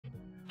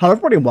Hello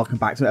everybody and welcome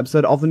back to an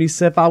episode of the new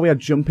Save File. We are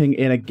jumping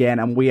in again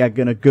and we are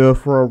going to go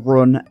for a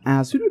run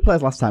as... Who did we play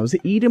as last time? Was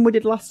it Eden we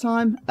did last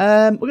time?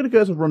 We're going to go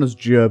as a run as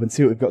Job and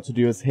see what we've got to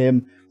do as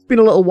him. It's been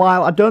a little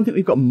while. I don't think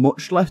we've got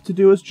much left to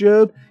do as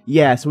Job.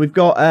 Yeah, so we've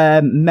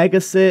got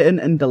Mega Satan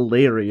and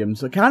Delirium.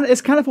 So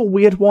it's kind of a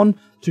weird one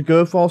to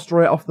go for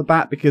straight off the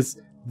bat because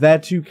they're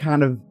two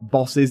kind of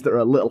bosses that are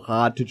a little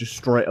hard to just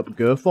straight up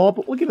go for.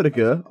 But we'll give it a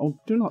go. Oh,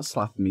 do not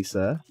slap me,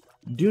 sir.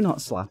 Do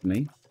not slap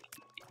me.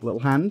 Little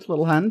hand,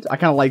 little hand. I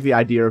kind of like the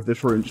idea of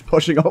this room, just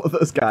pushing all of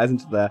those guys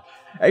into there.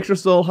 Extra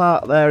soul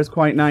heart there is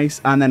quite nice.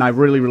 And then I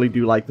really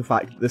do like the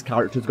fact that this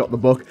character's got the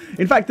book.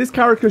 In fact, this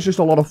character is just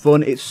a lot of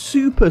fun. It's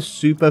super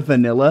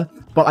vanilla,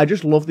 but I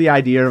just love the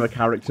idea of a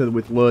character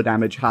with low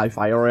damage, high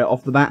fire rate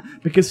off the bat,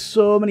 because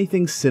so many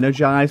things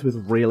synergize with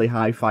really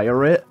high fire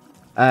rate,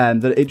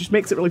 that it just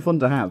makes it really fun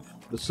to have.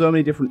 There's so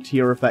many different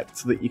tier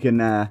effects that you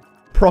can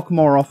proc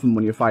more often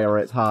when your fire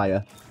rate's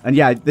higher. And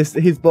yeah,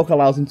 his book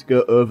allows him to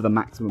go over the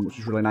maximum, which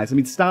is really nice. I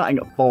mean, starting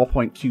at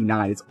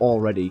 4.29 is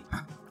already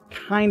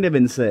kind of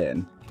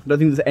insane. I don't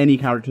think there's any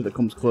character that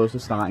comes close to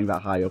starting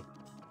that high up.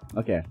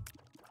 Okay.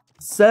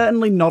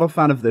 Certainly not a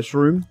fan of this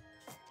room.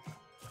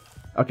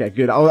 Okay,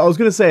 good. I was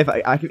going to say, if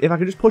I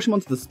could just push him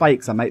onto the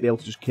spikes, I might be able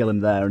to just kill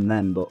him there and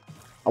then, but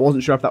I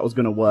wasn't sure if that was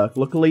going to work.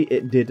 Luckily,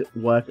 it did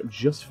work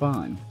just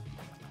fine.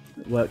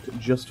 It worked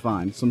just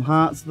fine. Some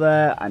hearts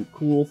there. I'm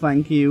cool,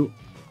 thank you.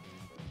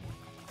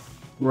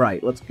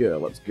 Right, let's go,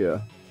 let's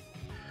go.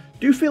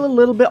 Do feel a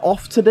little bit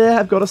off today,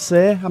 I've got to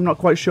say. I'm not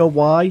quite sure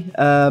why.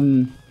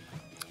 I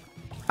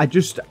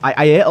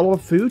ate a lot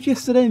of food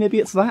yesterday, maybe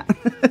it's that.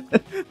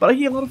 But I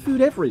eat a lot of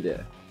food every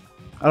day.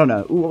 I don't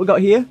know. Ooh, what we got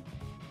here?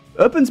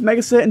 Opens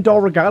Mega Satan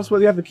door regardless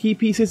whether you have the key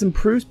pieces.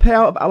 Improves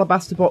payout of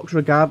Alabaster Box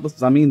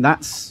regardless. I mean,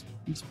 it's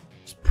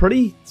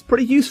pretty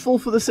useful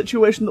for the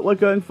situation that we're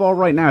going for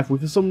right now. If we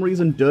for some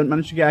reason don't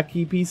manage to get our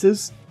key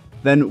pieces,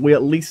 then we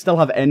at least still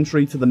have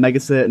entry to the Mega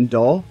Satan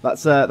door.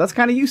 That's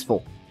kind of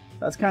useful.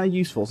 That's kind of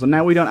useful. So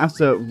now we don't have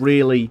to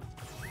really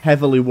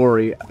heavily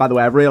worry. By the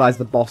way, I realised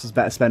the boss is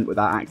better spent with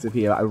that active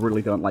here. I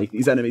really don't like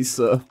these enemies,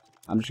 so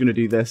I'm just going to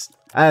do this.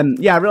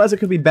 Yeah, I realised it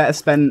could be better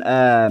spent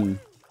on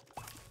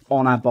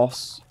our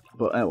boss,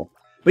 but oh well.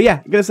 But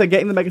yeah, I'm going to say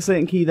getting the Mega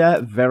Satan key there,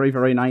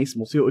 very nice.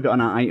 We'll see what we got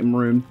in our item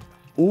room.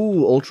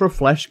 Ooh, Ultra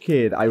Flesh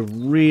Kid. I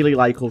really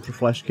like Ultra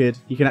Flesh Kid.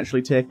 You can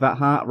actually take that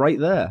heart right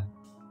there.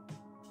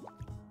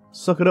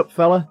 Suck it up,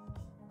 fella.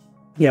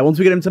 Yeah, once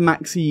we get him to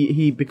max,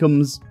 he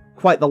becomes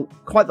quite the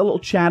little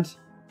Chad.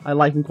 I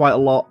like him quite a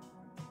lot.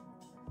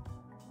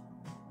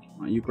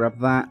 Right, you grab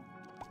that.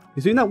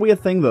 He's doing that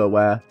weird thing though,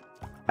 where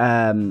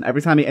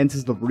every time he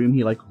enters the room,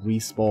 he like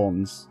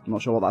respawns. I'm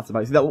not sure what that's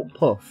about. See that little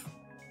puff?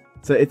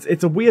 So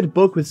it's a weird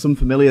bug with some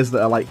familiars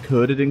that are like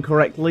coded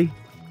incorrectly.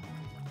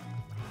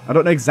 I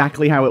don't know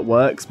exactly how it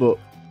works, but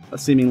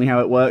that's seemingly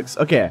how it works.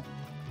 Okay,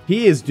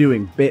 he is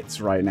doing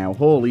bits right now.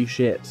 Holy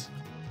shit.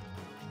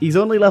 He's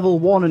only level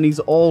 1 and he's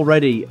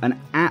already an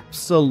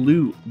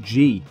absolute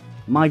G.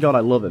 My god,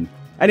 I love him.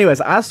 Anyways,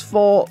 as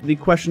for the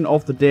question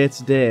of the day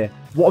today,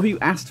 what have you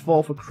asked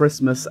for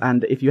Christmas?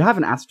 And if you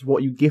haven't asked, what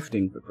are you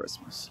gifting for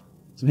Christmas?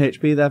 Some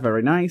HP there,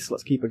 very nice.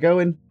 Let's keep her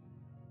going.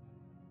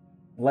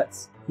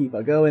 Let's keep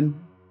her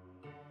going.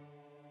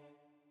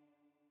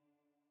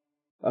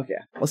 Okay,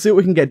 let's see what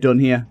we can get done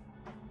here.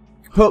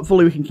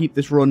 Hopefully we can keep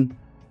this run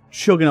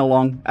chugging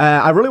along.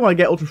 I really want to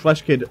get Ultra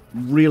Flesh Kid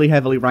really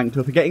heavily ranked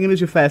up. Getting him as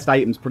your first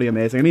item is pretty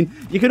amazing. I mean,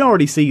 you can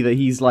already see that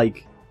he's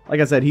like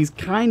I said, he's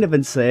kind of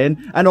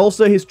insane. And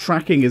also his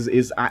tracking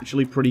is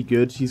actually pretty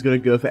good. He's going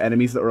to go for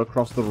enemies that are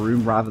across the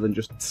room rather than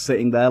just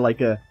sitting there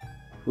like a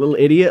little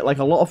idiot, like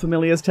a lot of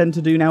familiars tend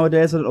to do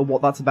nowadays. I don't know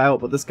what that's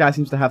about, but this guy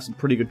seems to have some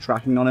pretty good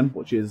tracking on him,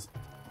 which is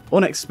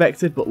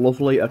unexpected but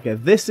lovely. Okay,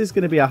 this is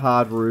going to be a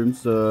hard room,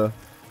 so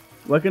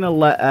we're going to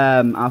let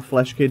our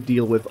Flesh Kid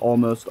deal with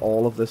almost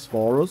all of this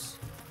for us.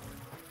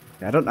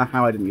 Okay, I don't know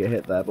how I didn't get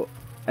hit there, but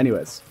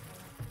anyways.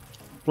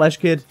 Flesh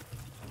Kid,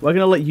 we're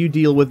going to let you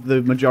deal with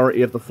the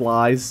majority of the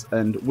flies,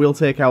 and we'll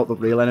take out the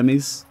real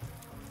enemies.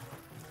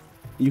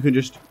 You can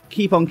just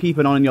keep on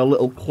keeping on in your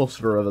little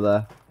cluster over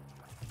there.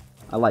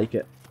 I like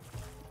it.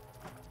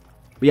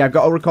 But yeah, I've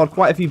got to record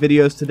quite a few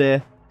videos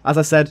today. As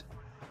I said,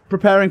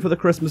 preparing for the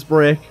Christmas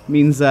break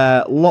means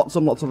lots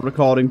and lots of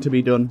recording to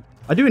be done.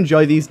 I do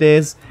enjoy these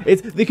days.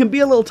 They can be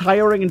a little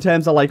tiring in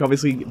terms of, like,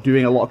 obviously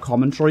doing a lot of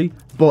commentary,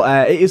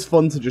 but it is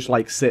fun to just,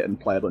 like, sit and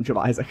play a bunch of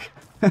Isaac.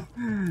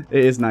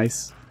 It is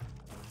nice.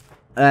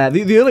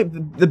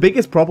 The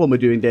biggest problem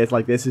with doing days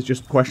like this is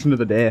just question of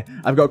the day.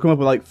 I've got to come up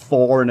with, like,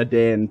 4 in a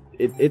day, and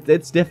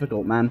it's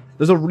difficult, man.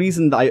 There's a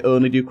reason that I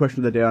only do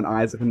question of the day on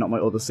Isaac and not my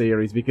other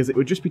series, because it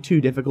would just be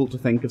too difficult to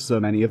think of so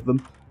many of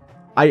them.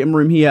 Item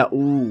room here,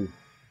 ooh,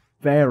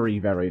 very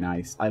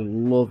nice. I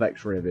love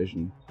X-ray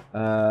vision.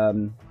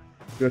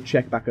 Go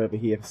check back over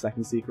here for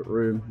second secret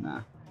room.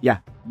 Nah. Yeah,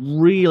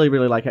 really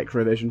like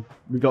X-ray vision.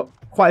 We've got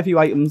quite a few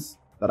items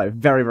that I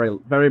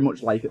very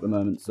much like at the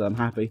moment, so I'm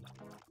happy.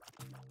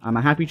 I'm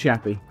a happy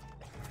chappy.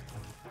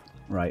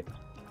 Right.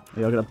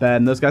 You're going to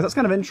burn those guys. That's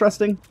kind of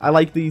interesting. I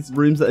like these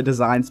rooms that are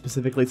designed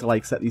specifically to,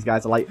 like, set these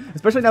guys alight.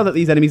 Especially now that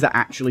these enemies are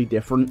actually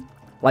different.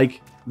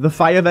 Like, the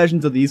fire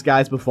versions of these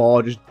guys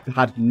before just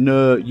had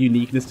no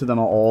uniqueness to them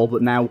at all.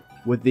 But now,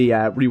 with the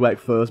reworked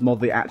foes mod,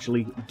 they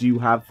actually do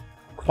have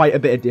quite a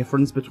bit of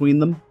difference between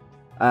them.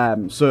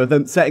 So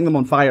then setting them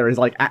on fire is,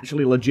 like,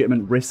 actually a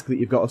legitimate risk that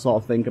you've got to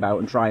sort of think about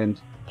and try and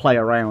play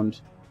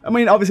around. I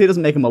mean, obviously it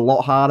doesn't make them a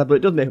lot harder, but it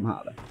does make them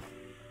harder.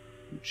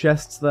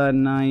 Chests there,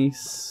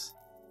 nice.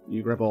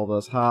 You grab all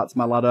those hearts,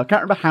 my lad. I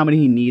can't remember how many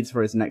he needs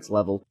for his next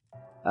level.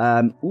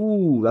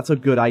 Ooh, that's a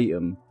good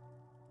item.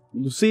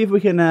 We'll see if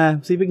we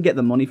can get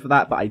the money for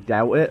that, but I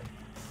doubt it.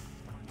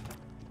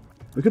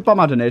 We could bomb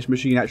our donation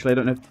machine, actually. I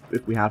don't know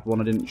if we had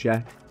one. I didn't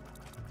check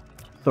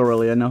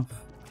thoroughly enough.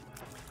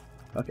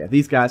 Okay,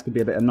 these guys could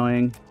be a bit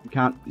annoying. We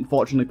can't,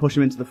 unfortunately, push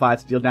them into the fire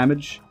to deal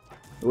damage.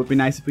 It would be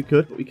nice if we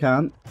could, but we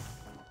can't.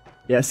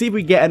 Yeah, see if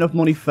we get enough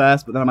money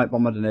first, but then I might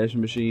bomb my donation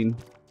machine.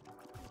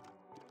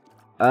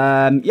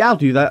 Yeah, I'll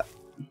do that.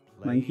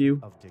 Thank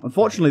you.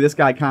 Unfortunately, this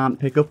guy can't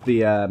pick up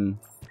the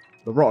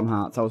rotten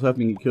hearts. I was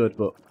hoping he could,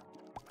 but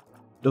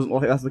doesn't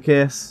look like that's the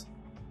case.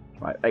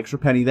 Right, extra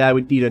penny there.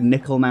 We need a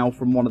nickel now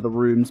from one of the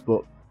rooms,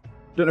 but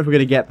don't know if we're going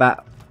to get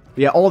that. But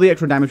yeah, all the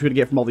extra damage we're going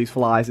to get from all these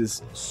flies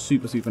is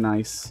super, super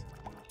nice.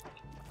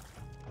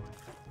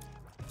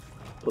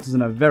 Puts us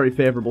in a very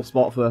favourable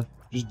spot for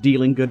just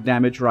dealing good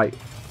damage. Right,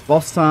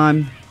 boss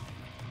time.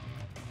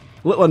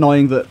 A little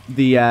annoying that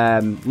the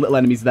little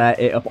enemies there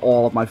ate up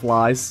all of my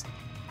flies.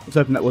 I was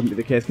hoping that wouldn't be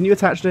the case. Can you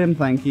attach to him?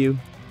 Thank you.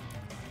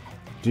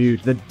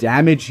 Dude, the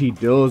damage he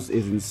does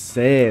is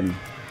insane.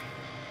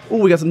 Oh,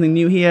 we got something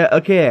new here.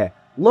 Okay.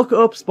 Look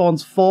up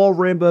spawns 4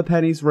 rainbow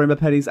pennies. Rainbow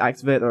pennies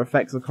activate their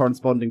effects of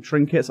corresponding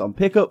trinkets on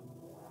pickup.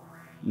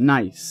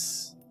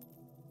 Nice.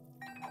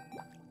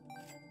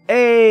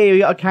 Hey, we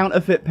got a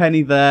counterfeit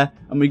penny there,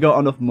 and we got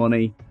enough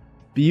money.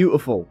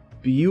 Beautiful.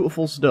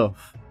 Beautiful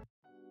stuff.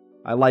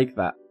 I like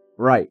that.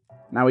 Right,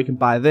 now we can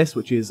buy this,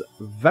 which is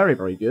very,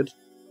 very good.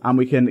 And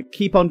we can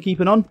keep on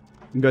keeping on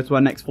and go to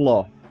our next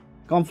floor.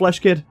 Go on, Flesh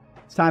Kid.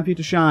 It's time for you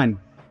to shine.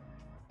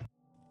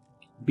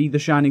 Be the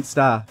shining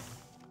star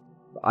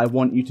that I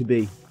want you to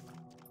be.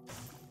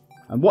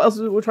 And what else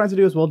are we trying to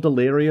do as well?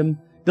 Delirium.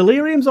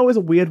 Delirium's always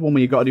a weird one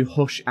when you've got to do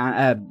Hush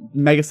and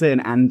Mega Satan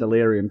and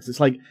Delirium. Because it's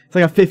like a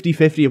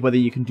 50-50 of whether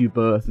you can do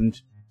both. And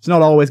it's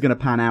not always going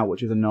to pan out,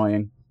 which is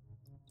annoying.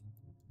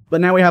 But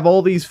now we have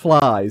all these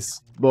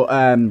flies, but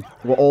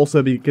we're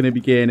also going to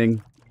be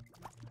gaining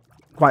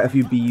quite a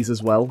few bees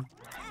as well.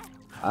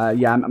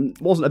 Yeah, I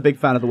wasn't a big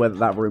fan of the way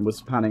that room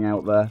was panning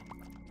out there.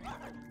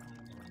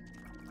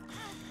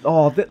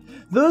 Oh,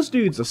 those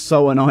dudes are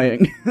so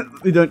annoying.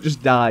 They don't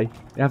just die.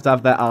 They have to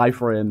have their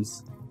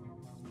iframes.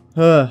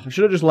 I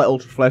should have just let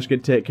Ultra Flesh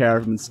Kid take care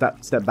of him and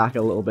step back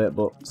a little bit,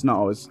 but it's not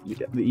always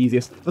the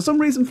easiest. For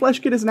some reason, Flesh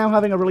Kid is now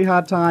having a really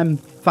hard time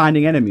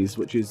finding enemies,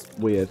 which is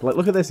weird. Like,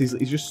 look at this.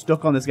 He's just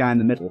stuck on this guy in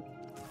the middle.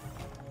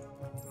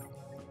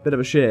 Bit of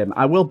a shame.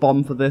 I will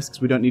bomb for this,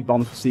 because we don't need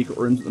bombs for secret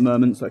rooms at the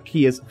moment, so a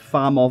key is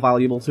far more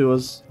valuable to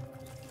us.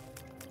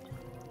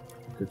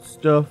 Good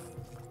stuff.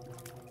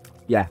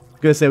 Yeah,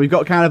 gonna say, we've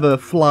got kind of a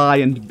fly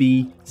and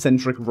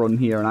bee-centric run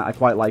here, and I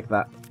quite like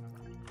that.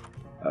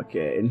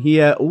 Okay, in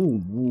here,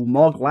 ooh,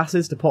 more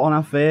glasses to put on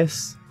our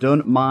face.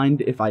 Don't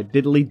mind if I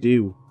diddly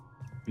do.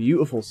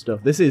 Beautiful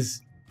stuff. This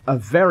is a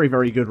very,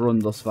 very good run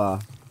thus far.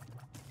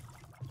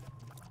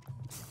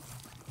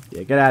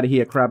 Yeah, get out of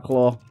here,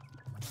 Crabclaw.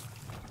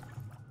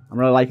 I'm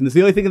really liking this.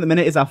 The only thing at the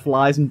minute is our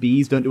flies and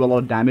bees don't do a lot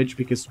of damage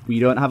because we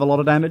don't have a lot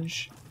of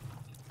damage.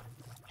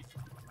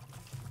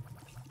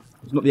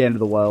 It's not the end of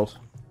the world.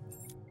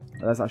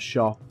 There's our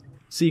shop.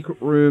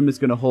 Secret room is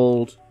going to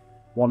hold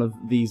one of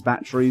these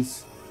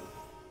batteries,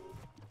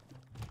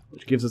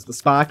 which gives us the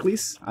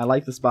sparklies. I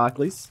like the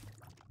sparklies.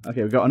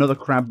 Okay, we've got another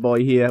crab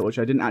boy here, which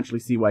I didn't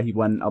actually see where he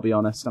went, I'll be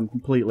honest. I'm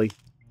completely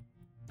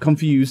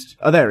confused.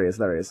 Oh, there he is,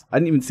 there he is. I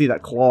didn't even see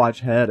that claw, I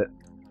just heard it.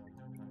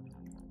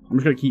 I'm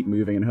just going to keep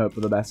moving and hope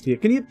for the best here.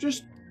 Can you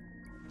just...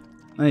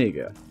 There you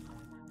go.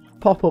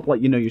 Pop up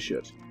like you know you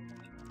should.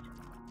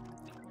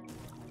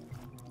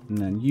 And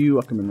then you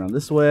are coming around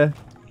this way.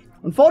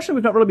 Unfortunately,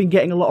 we've not really been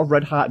getting a lot of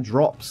red heart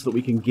drops that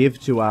we can give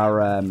to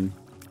our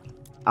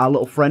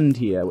little friend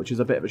here, which is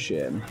a bit of a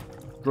shame.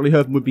 Really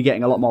hoping we'd be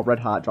getting a lot more red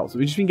heart drops.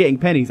 We've just been getting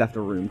pennies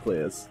after room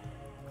clears.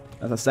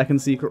 That's a second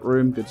secret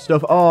room. Good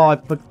stuff. Oh, I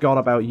forgot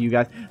about you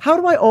guys. How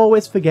do I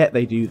always forget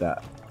they do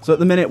that? So at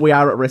the minute, we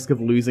are at risk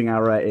of losing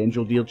our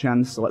angel deal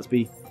chance, so let's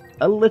be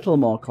a little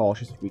more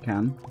cautious if we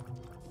can.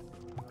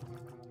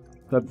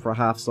 Hoping for a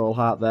half soul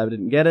heart there, but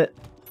didn't get it.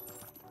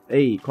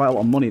 Hey, quite a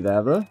lot of money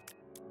there, though.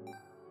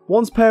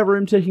 Once per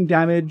room taking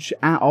damage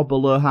at or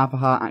below half a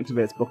heart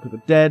activates Book of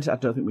the Dead. I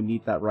don't think we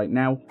need that right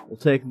now. We'll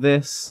take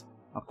this.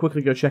 I'll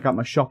quickly go check out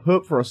my shop.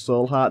 Hope for a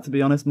soul heart, to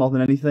be honest, more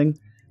than anything.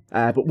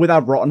 But with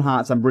our rotten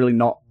hearts, I'm really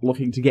not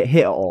looking to get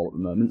hit at all at the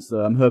moment,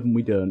 so I'm hoping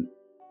we don't.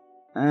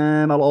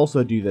 I'll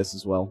also do this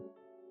as well.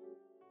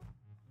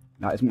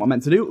 That isn't what I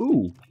meant to do.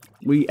 Ooh,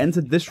 we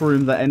entered this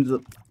room that ended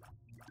up...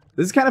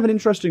 This is kind of an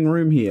interesting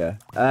room here.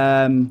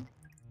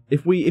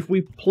 If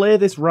we play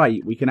this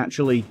right, we can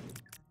actually...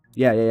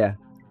 Yeah.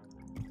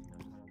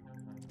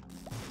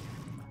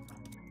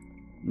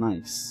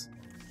 Nice.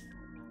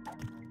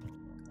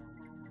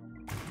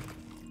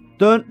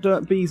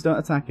 Bees, don't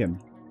attack him.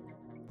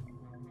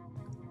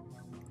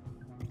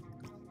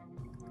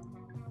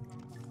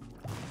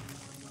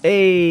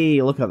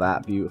 Hey, look at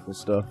that. Beautiful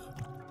stuff.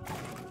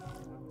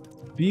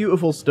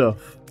 Beautiful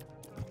stuff.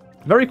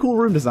 Very cool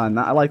room design,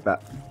 that. I like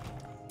that.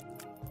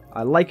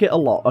 I like it a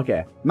lot.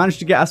 Okay. Managed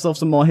to get ourselves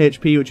some more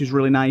HP, which is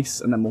really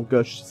nice. And then we'll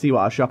go see what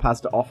our shop has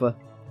to offer.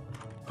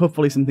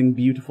 Hopefully something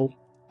beautiful.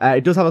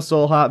 It does have a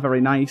soul heart. Very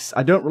nice.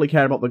 I don't really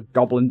care about the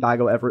goblin bag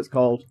or whatever it's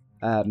called.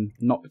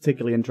 Not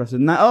particularly interested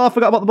in that. Oh, I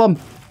forgot about the bomb.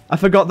 I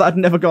forgot that had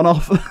never gone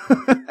off.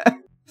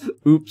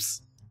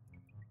 Oops.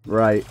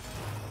 Right.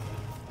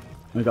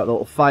 We've got the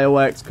little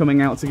fireworks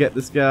coming out to get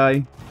this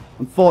guy.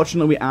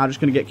 Unfortunately, we are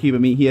just going to get cube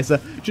of meat here. So,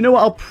 do you know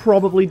what? I'll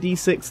probably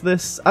D6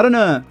 this. I don't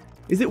know.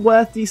 Is it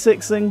worth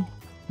D6ing?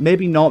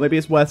 Maybe not. Maybe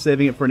it's worth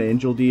saving it for an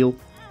angel deal.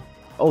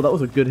 Oh, that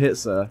was a good hit,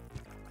 sir.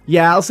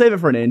 Yeah, I'll save it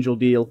for an angel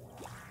deal.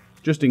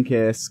 Just in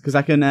case. Because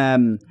I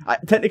can,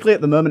 technically at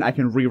the moment, I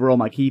can reroll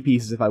my key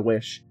pieces if I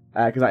wish.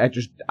 Because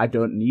I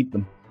don't need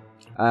them.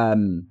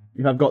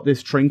 If I've got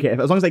this trinket,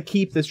 as long as I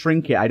keep this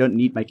trinket, I don't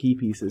need my key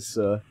pieces,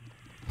 so...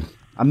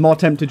 I'm more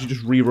tempted to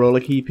just re-roll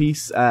a key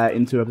piece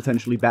into a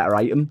potentially better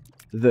item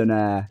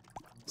than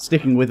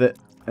sticking with it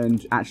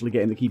and actually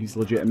getting the key piece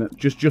legitimate,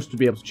 just to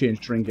be able to change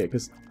trinket,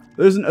 because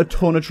there isn't a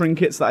ton of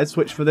trinkets that I'd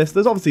switch for this.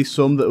 There's obviously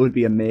some that would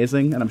be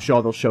amazing, and I'm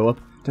sure they'll show up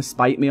to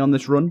spite me on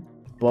this run,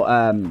 but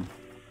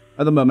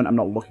at the moment I'm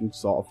not looking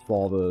sort of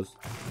for those.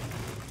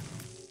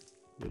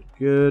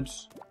 Good.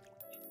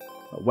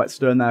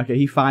 Whetstone there. Okay,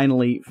 he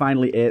finally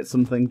ate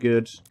something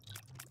good.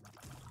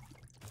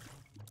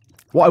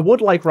 What I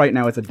would like right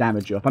now is a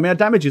damage up. I mean, our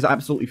damage is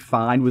absolutely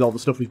fine with all the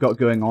stuff we've got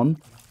going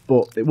on,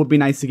 but it would be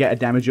nice to get a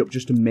damage up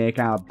just to make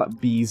our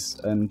bees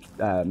and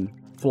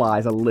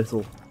flies a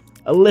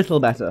little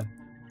better.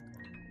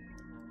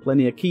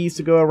 Plenty of keys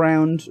to go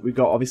around. We've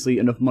got, obviously,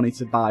 enough money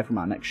to buy from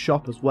our next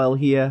shop as well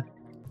here.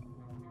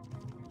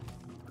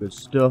 Good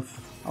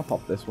stuff. I'll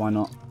pop this, why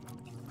not?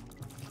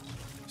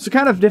 So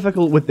kind of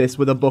difficult with this,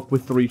 with a book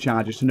with 3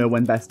 charges, to know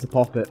when best to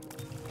pop it.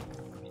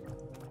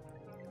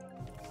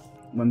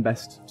 When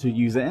best to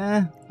use it.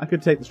 I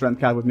could take the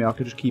strength card with me, or I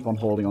could just keep on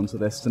holding on to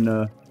this to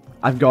know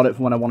I've got it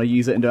for when I want to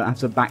use it and don't have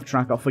to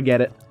backtrack or forget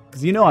it.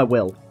 Because you know I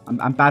will.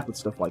 I'm bad with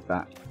stuff like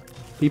that.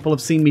 People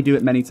have seen me do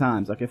it many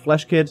times. Okay,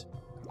 Flesh Kid,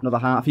 another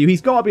heart for you.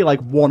 He's got to be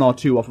like 1 or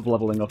 2 off of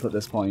leveling up at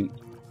this point.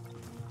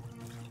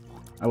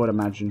 I would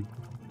imagine.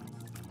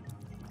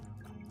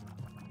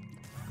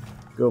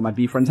 Go, my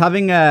bee friends.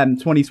 Having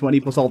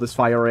 2020 plus all this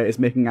fire rate is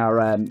making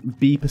our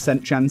bee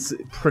 % chance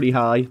pretty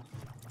high.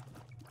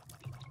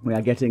 We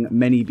are getting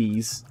many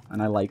bees,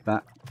 and I like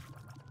that.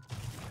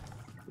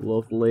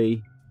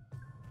 Lovely.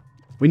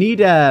 We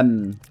need,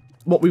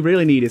 what we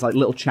really need is like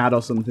little Chad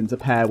or something to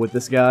pair with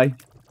this guy.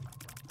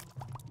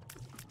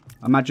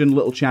 Imagine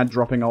little Chad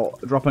dropping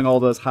all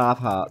those half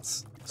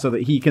hearts, so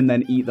that he can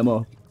then eat them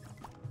up.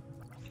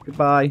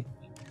 Goodbye.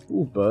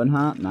 Ooh, burn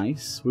heart,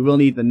 nice. We will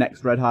need the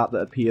next red heart that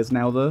appears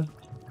now, though.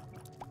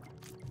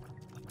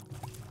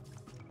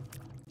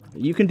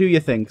 You can do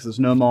your thing, because there's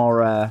no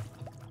more,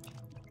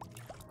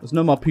 there's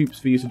no more poops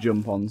for you to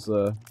jump on,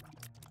 so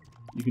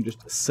you can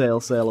just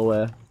sail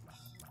away.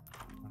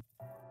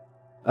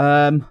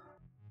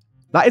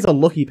 That is a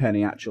lucky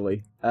penny,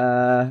 actually.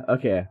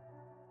 Okay.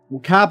 Well,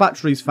 car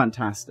battery's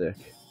fantastic.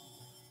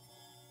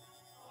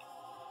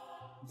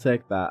 I'll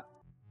take that.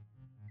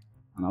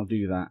 And I'll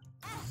do that.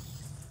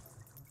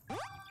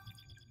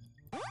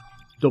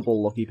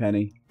 Double lucky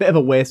penny. Bit of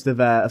a waste of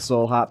a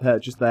soul heart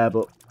purchase there,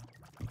 but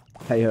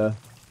hey ho.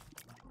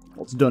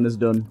 What's done is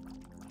done.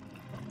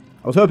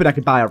 I was hoping I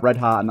could buy a red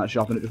heart in that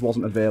shop and it just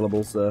wasn't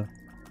available, so...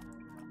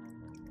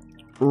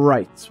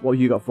 Right, what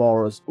have you got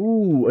for us?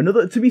 Ooh,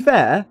 another... To be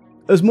fair,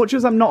 as much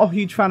as I'm not a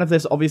huge fan of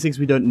this, obviously because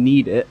we don't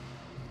need it,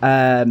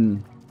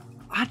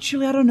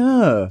 actually, I don't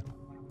know.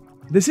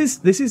 This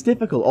is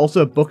difficult.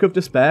 Also, Book of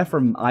Despair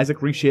from Isaac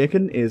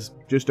Reshaken is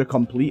just a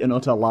complete and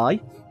utter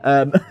lie.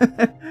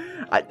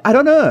 I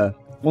don't know.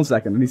 1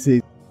 second, let me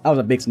see. That was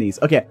a big sneeze.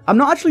 Okay, I'm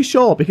not actually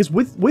sure, because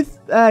with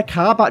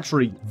car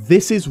battery,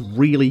 this is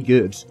really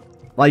good.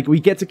 Like, we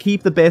get to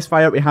keep the base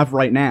fire we have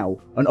right now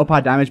and up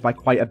our damage by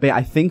quite a bit.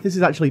 I think this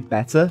is actually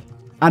better.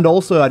 And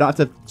also, I don't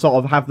have to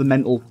sort of have the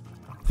mental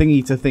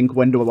thingy to think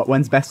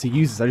when's best to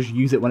use this. I just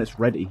use it when it's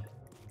ready.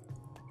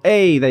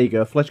 Hey, there you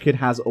go. Flesh Kid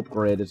has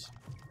upgraded.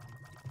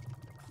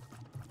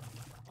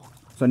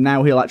 So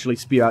now he'll actually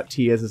spew out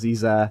tears as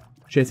he's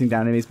chasing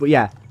down enemies. But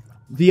yeah,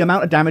 the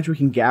amount of damage we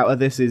can get out of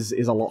this is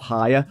a lot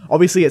higher.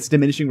 Obviously, it's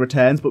diminishing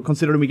returns, but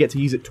considering we get to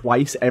use it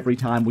twice every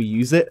time we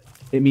use it,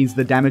 it means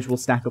the damage will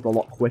stack up a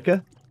lot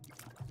quicker.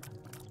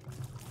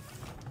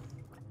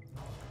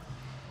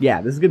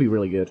 Yeah, this is going to be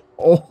really good.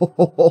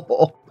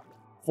 Oh,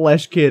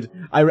 Flesh Kid.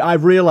 I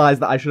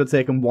realized that I should have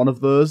taken one of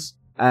those,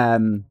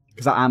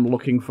 because I am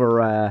looking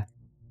for,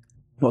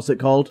 what's it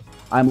called?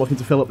 I'm looking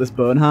to fill up this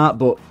burn heart,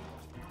 but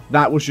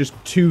that was just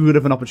too good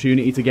of an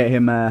opportunity to get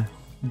him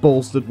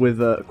bolstered with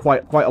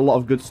quite a lot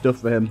of good stuff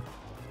for him.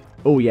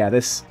 Oh yeah,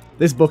 this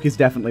book is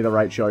definitely the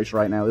right choice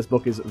right now. This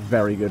book is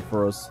very good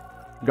for us.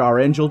 Got our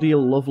angel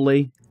deal,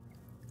 lovely.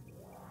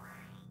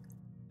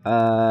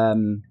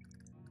 We'll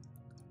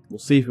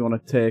see if we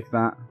want to take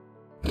that.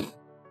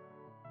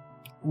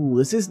 Ooh,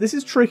 this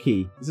is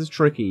tricky. This is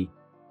tricky.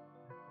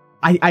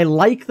 I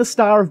like the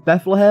Star of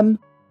Bethlehem,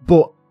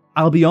 but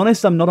I'll be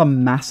honest, I'm not a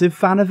massive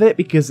fan of it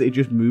because it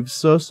just moves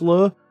so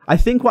slow. I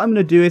think what I'm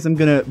going to do is I'm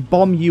going to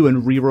bomb you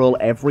and reroll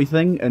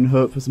everything and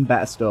hope for some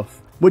better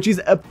stuff. Which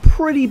is a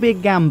pretty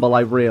big gamble,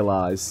 I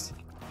realise.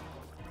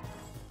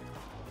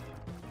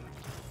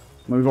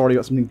 We've already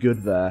got something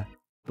good there.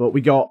 But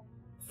we got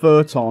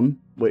Photon,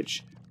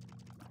 which...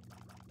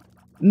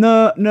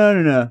 No.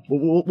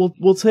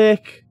 We'll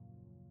take...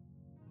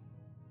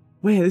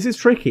 Wait, this is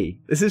tricky.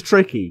 This is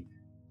tricky.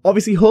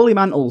 Obviously, Holy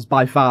Mantle's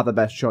by far the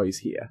best choice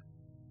here.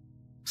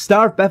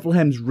 Star of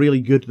Bethlehem's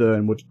really good, though,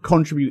 and would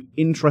contribute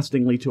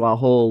interestingly to our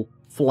whole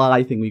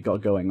fly thing we've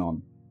got going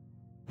on.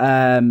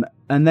 And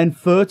then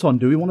Photon.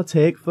 Do we want to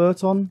take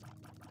Photon?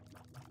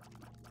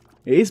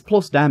 It is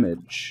plus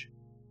damage.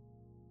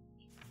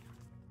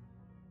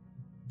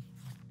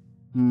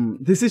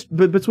 This is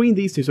between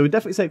these two, so we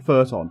definitely take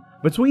Photon.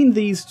 Between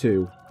these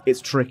two,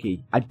 it's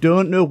tricky. I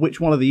don't know which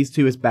one of these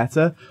two is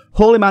better.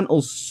 Holy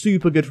Mantle's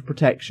super good for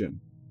protection.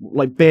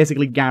 Like,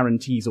 basically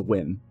guarantees a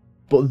win.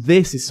 But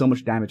this is so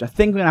much damage. I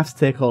think we're going to have to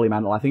take Holy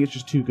Mantle. I think it's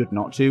just too good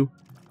not to.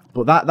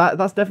 But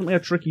that's definitely a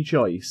tricky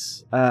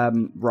choice.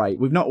 Right,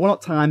 we're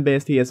not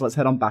time-based here, so let's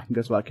head on back and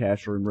go to our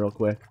cash room real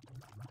quick.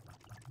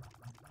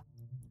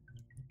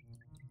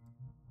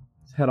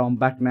 Let's head on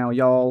back now,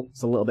 y'all.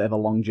 It's a little bit of a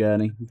long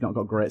journey. We've not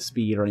got great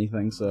speed or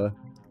anything, so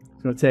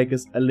it's going to take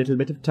us a little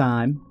bit of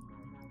time.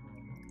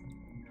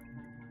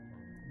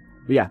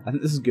 But yeah, I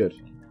think this is good.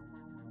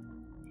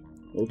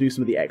 We'll do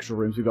some of the extra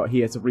rooms we've got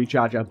here to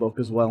recharge our book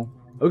as well.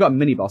 Oh, we've got a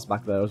mini-boss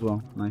back there as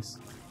well. Nice.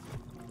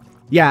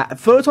 Yeah,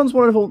 Photon's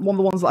one of the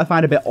ones that I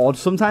find a bit odd.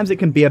 Sometimes it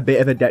can be a bit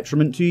of a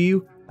detriment to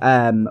you,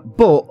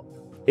 but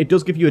it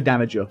does give you a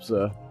damage up,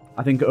 so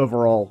I think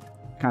overall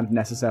kind of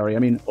necessary. I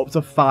mean, up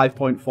to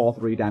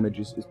 5.43 damage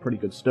is pretty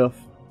good stuff.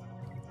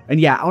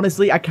 And yeah,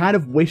 honestly, I kind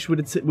of wish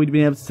we'd been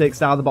able to take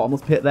Star of the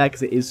Bottomless Pit there,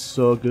 because it is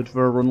so good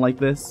for a run like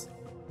this.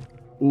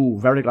 Ooh,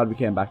 very glad we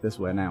came back this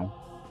way now.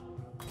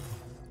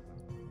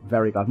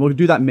 Very glad. We'll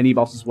do that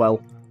mini-boss as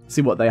well.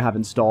 See what they have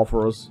in store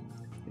for us.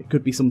 It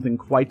could be something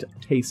quite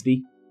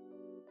tasty.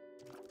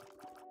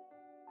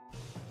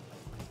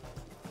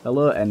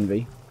 Hello,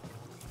 Envy.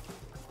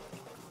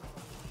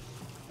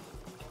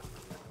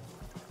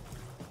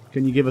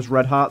 Can you give us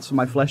red hearts for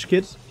my flesh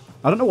kid?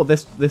 I don't know what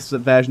this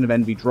version of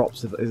Envy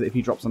drops if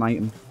he drops an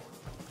item.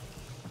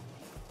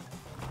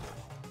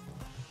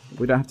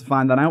 We don't have to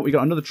find that out. We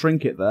got another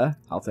trinket there.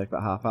 I'll take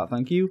that half out,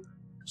 thank you.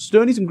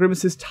 Stonies and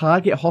Grimaces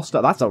target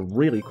hostile. That's a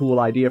really cool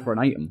idea for an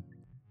item.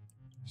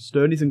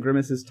 Stonies and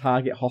Grimaces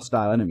target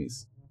hostile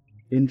enemies.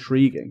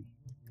 Intriguing.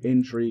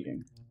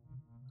 Intriguing.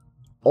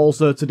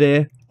 Also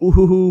today,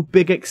 ooh,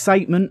 big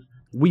excitement.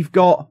 We've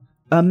got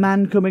a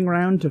man coming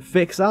round to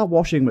fix our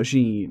washing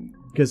machine.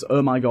 Because,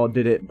 oh my god,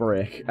 did it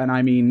break. And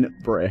I mean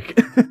break.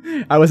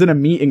 I was in a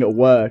meeting at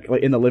work,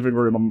 like in the living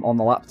room on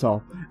the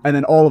laptop. And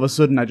then all of a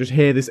sudden I just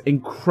hear this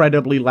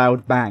incredibly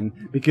loud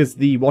bang. Because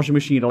the washing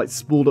machine had like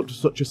spooled up to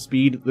such a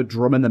speed that the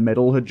drum in the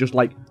middle had just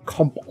like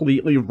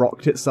completely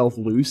rocked itself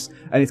loose.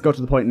 And it's got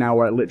to the point now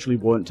where it literally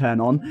won't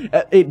turn on.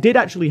 It did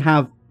actually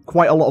have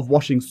quite a lot of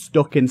washing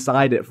stuck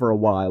inside it for a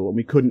while, and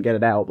we couldn't get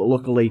it out, but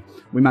luckily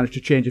we managed to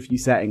change a few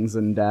settings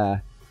and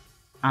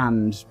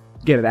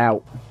get it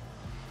out.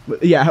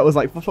 But yeah, I was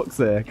like, for fuck's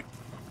sake.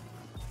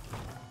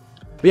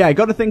 But yeah, I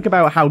got to think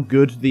about how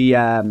good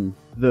the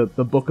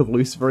Book of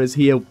Lucifer is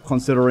here,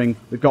 considering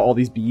we've got all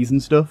these bees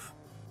and stuff.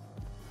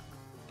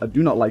 I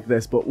do not like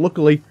this, but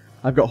luckily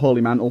I've got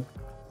Holy Mantle,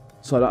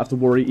 so I don't have to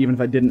worry even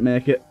if I didn't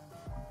make it.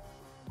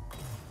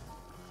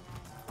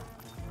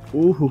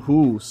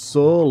 Ooh,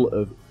 Soul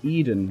of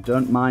Eden.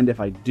 Don't mind if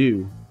I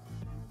do.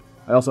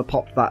 I also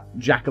popped that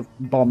Jack of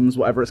Bombs,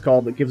 whatever it's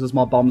called, that gives us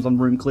more bombs on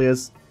room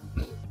clears.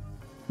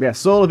 Yeah,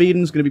 Soul of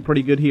Eden's going to be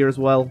pretty good here as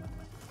well.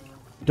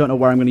 Don't know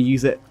where I'm going to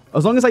use it.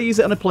 As long as I use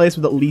it in a place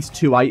with at least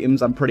 2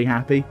 items, I'm pretty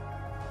happy.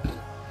 I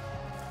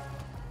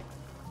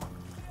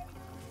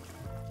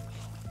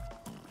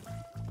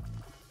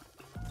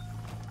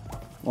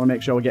want to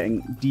make sure we're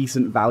getting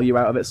decent value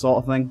out of it, sort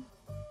of thing.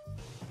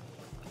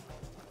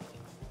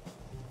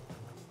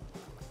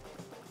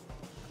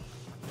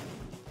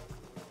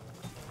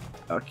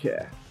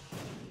 Okay.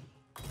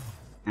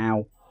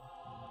 Ow.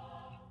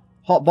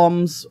 Hot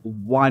bombs,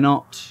 why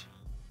not?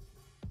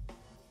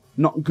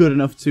 Not good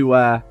enough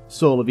to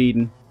Soul of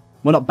Eden.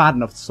 Well, not bad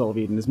enough to Soul of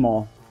Eden, is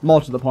more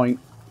to the point.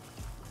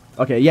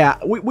 Okay, yeah,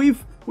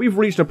 we've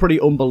reached a pretty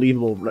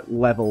unbelievable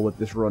level with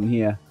this run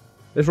here.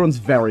 This run's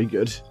very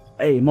good.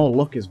 Hey, more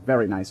luck is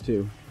very nice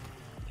too.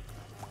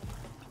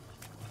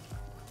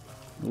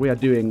 We are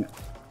doing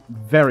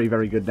very,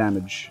 very good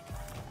damage.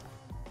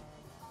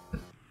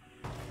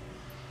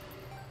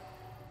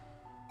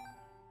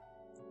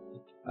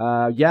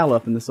 Yeah, I'll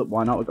open this up,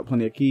 why not? We've got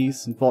plenty of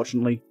keys.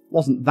 Unfortunately,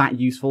 wasn't that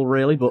useful,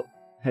 really, but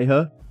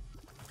hey-ho.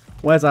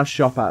 Where's our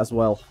shop at as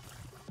well?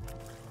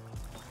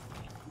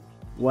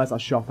 Where's our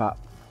shop at?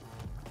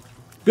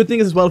 Good thing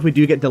is as well, if we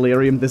do get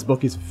delirium, this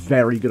book is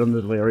very good on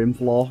the delirium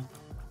floor.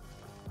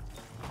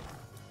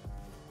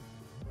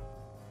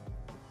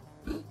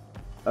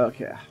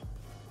 Okay.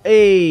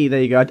 Hey,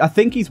 there you go. I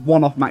think he's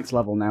one off max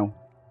level now.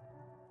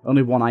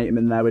 Only one item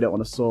in there. We don't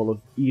want a Soul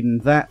of Eden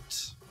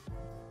that.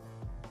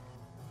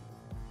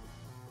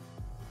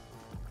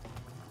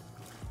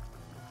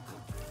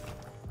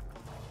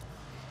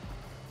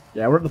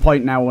 Yeah, we're at the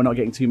point now where we're not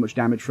getting too much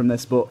damage from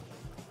this, but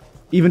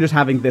even just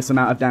having this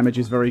amount of damage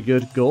is very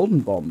good. Golden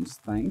bombs,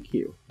 thank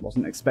you.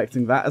 Wasn't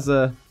expecting that as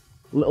a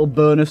little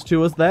bonus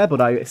to us there, but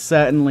I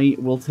certainly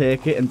will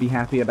take it and be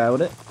happy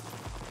about it.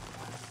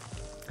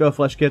 Go,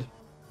 Flesh Kid.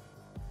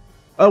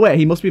 Oh wait,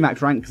 he must be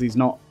max rank because he's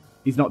not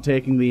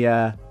taking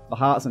the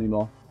hearts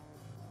anymore.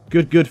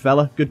 Good,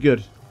 fella.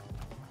 Good.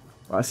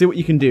 Right, I see what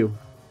you can do.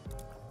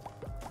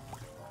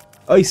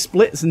 Oh, he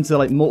splits into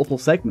like multiple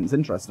segments.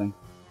 Interesting.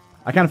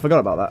 I kind of forgot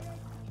about that.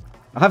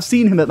 I have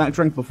seen him at max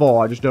rank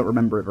before, I just don't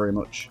remember it very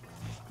much.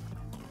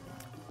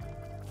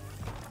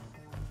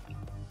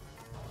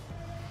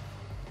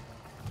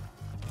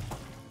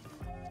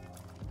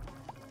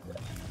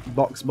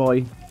 Box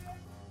boy.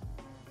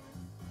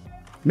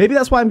 Maybe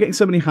that's why I'm getting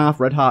so many half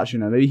red hearts, you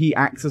know. Maybe he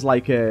acts as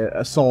like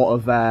a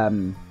sort of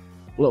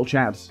little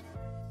Chad.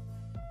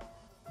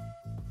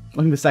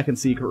 Looking for the second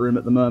secret room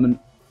at the moment.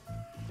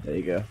 There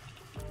you go.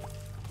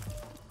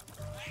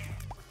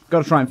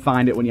 Gotta try and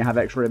find it when you have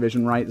X-ray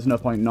vision, right? There's no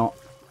point not.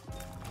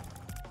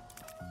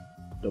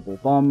 Double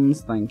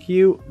bombs, thank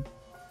you.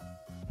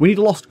 We need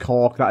lost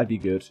cork, that'd be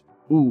good.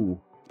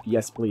 Ooh,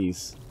 yes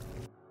please.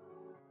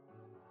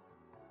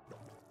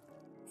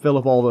 Fill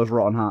up all those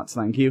rotten hearts,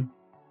 thank you.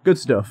 Good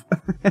stuff.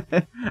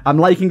 I'm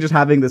liking just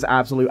having this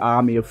absolute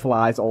army of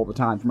flies all the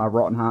time for my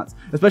rotten hearts.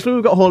 Especially when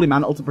we've got Holy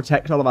Mantle to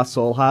protect all of our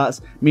soul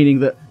hearts, meaning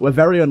that we're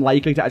very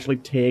unlikely to actually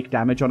take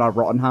damage on our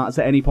rotten hearts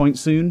at any point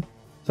soon.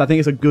 So I think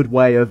it's a good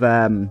way of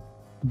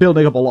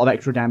building up a lot of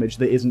extra damage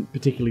that isn't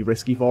particularly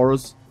risky for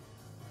us.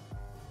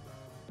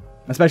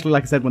 Especially,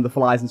 like I said, when the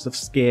flies and stuff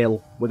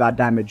scale with our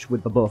damage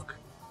with the book.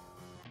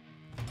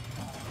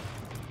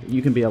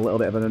 You can be a little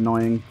bit of an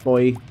annoying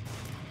boy.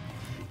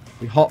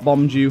 We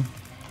hot-bombed you.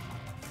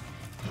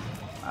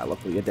 Ah,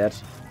 luckily you're dead.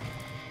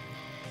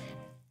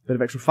 Bit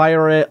of extra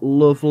fire rate,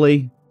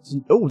 lovely.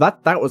 Oh,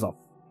 that was a...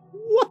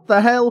 What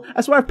the hell?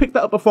 I swear I've picked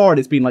that up before and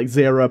it's been like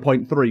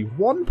 0.3.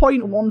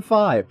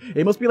 1.15.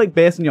 It must be like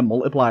based on your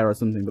multiplier or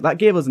something, but that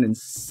gave us an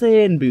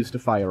insane boost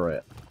of fire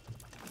rate.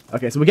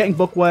 Okay, so we're getting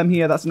Bookworm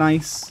here, that's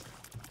nice.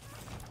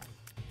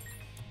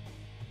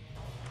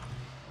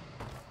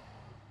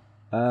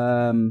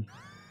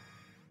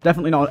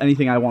 Definitely not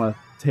anything I want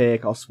to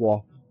take or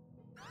swap.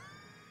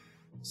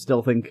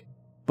 Still think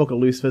Book of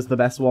Lucifer's the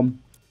best one.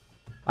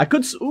 I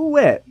could... Ooh,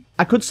 wait.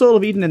 I could Soul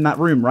of Eden in that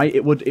room, right?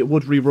 It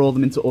would re-roll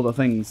them into other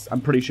things.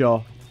 I'm pretty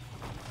sure.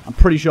 I'm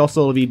pretty sure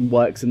Soul of Eden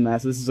works in there,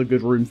 so this is a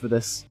good room for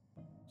this.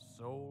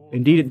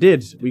 Indeed it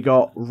did. We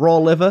got Raw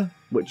Liver,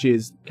 which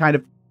is kind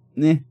of...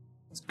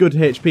 It's good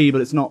HP,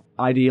 but it's not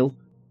ideal.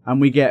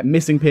 And we get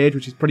Missing Page,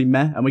 which is pretty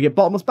meh. And we get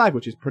Bottomless Bag,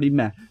 which is pretty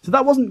meh. So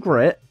that wasn't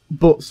great,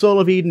 but Soul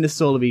of Eden is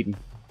Soul of Eden.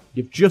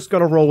 You've just got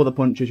to roll with the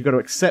punches. You've got to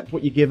accept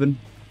what you're given.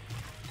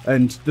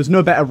 And there's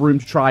no better room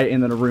to try it in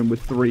than a room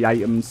with 3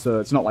 items, so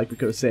it's not like we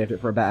could have saved it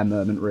for a better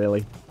moment,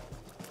 really.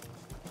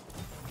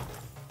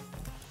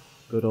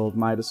 Good old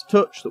Midas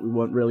Touch that we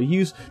won't really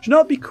use. Do you know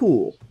what would be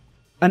cool?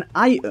 An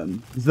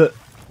item that,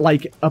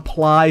 like,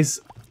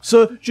 applies...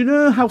 So, do you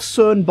know how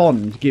Cern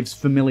Bond gives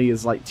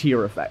familiars, like,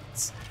 tier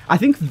effects? I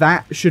think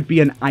that should be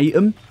an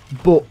item,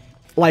 but,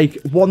 like,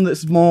 one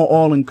that's more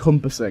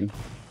all-encompassing.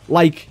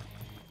 Like,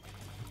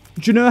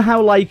 do you know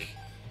how, like...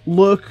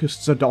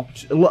 Locusts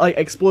adopt, like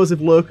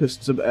explosive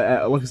locusts,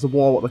 locusts of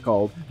war, what they're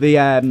called. They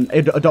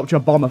adopt your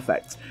bomb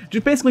effect.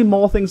 Just basically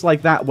more things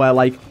like that, where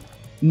like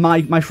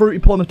my Fruity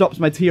Plum adopts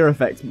my tear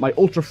effect, my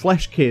Ultra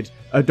Flesh Kid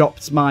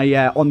adopts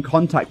my on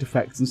contact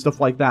effects and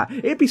stuff like that.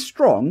 It'd be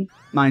strong,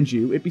 mind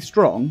you. It'd be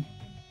strong.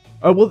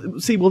 Oh, well,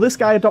 see, will this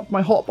guy adopt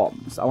my hot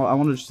bombs? I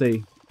want to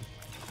see.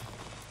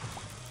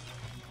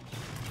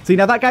 See,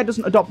 now that guy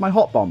doesn't adopt my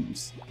hot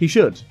bombs. He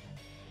should.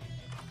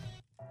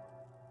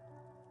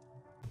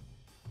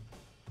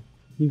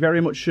 He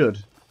very much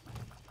should.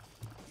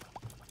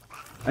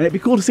 And it'd be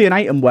cool to see an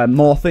item where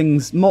more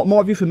things, more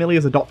of your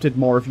familiars adopted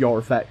more of your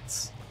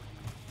effects.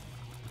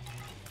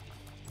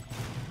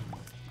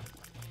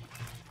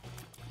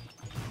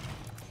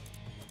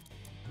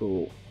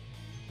 Cool.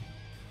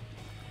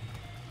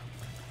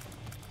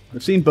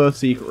 We've seen both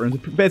secret rooms.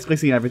 We've basically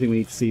seen everything we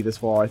need to see this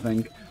far, I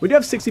think. We do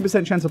have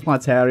 60% chance of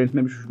planetariums.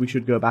 Maybe we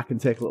should go back and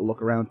take a little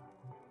look around.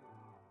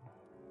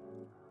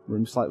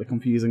 Room's slightly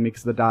confusing me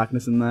because of the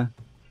darkness in there.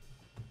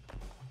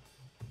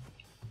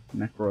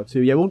 Necro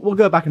 2. Yeah, we'll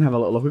go back and have a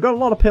little look. We've got a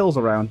lot of pills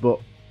around,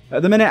 but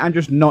at the minute I'm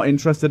just not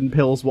interested in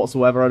pills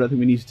whatsoever. I don't think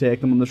we need to take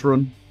them on this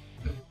run.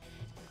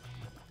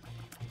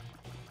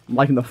 I'm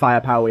liking the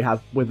firepower we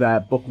have with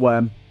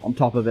Bookworm on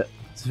top of it.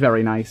 It's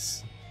very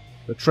nice.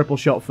 The triple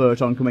shot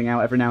photon coming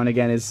out every now and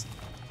again is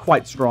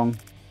quite strong.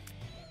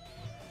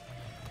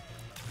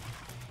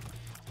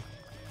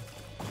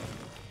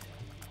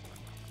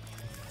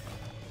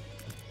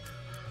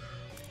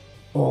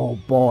 Oh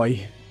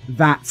boy,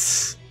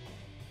 that's...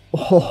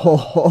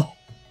 Oh,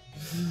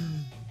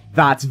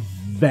 that's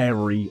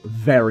very,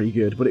 very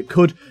good. But it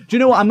could... Do you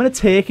know what? I'm going to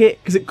take it,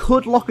 because it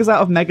could lock us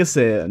out of Mega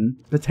Satan,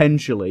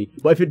 potentially.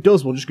 But if it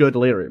does, we'll just go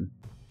Delirium.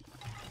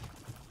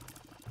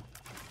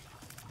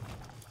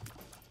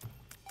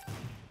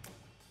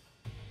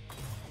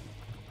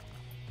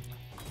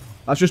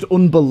 That's just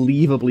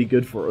unbelievably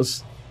good for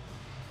us.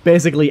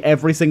 Basically,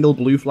 every single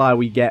blue flyer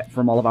we get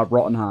from all of our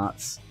Rotten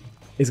Hearts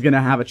is going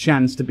to have a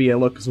chance to be a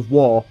Locus of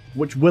War,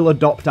 which will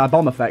adopt our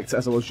bomb effects,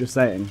 as I was just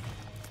saying.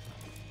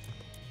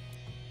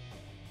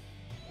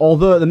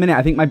 Although, at the minute,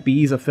 I think my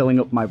bees are filling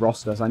up my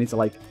roster, so I need to,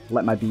 like,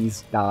 let my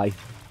bees die.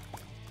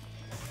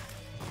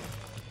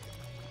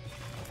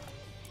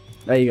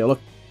 There you go, look.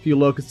 A few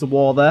Locusts of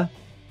War there.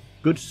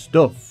 Good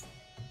stuff.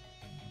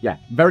 Yeah,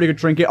 very good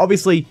trinket.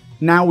 Obviously,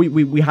 now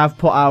we have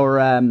put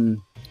our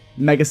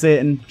Mega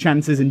Satan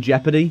chances in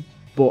jeopardy,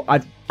 but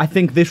I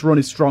think this run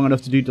is strong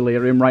enough to do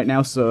Delirium right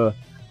now, so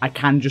I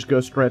can just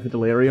go straight for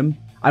Delirium.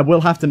 I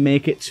will have to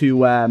make it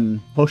to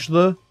Hush,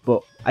 though,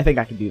 but I think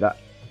I can do that.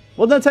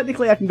 Well, no,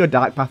 technically I can go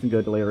Dark Path and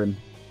go Delirium.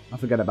 I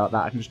forget about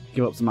that. I can just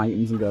give up some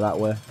items and go that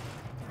way. A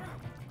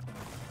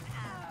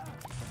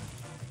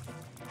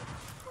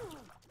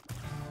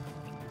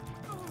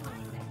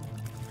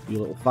few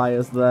little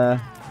fires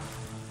there.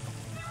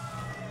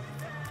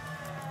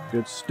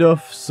 Good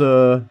stuff,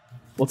 so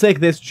we'll take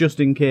this just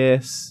in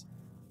case.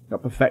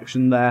 Got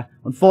Perfection there.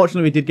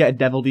 Unfortunately, we did get a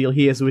Devil deal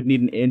here, so we'd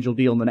need an Angel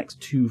deal on the next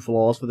 2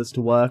 floors for this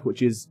to work,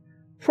 which is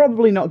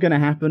probably not going to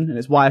happen, and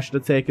it's why I should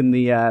have taken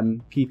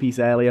the key piece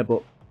earlier,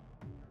 but...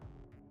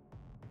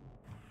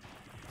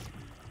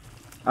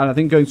 And I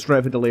think going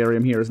straight for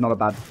Delirium here is not a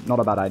bad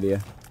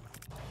idea.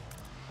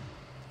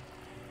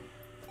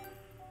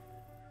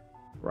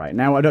 Right,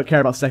 now I don't care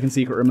about second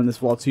secret room in this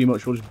floor too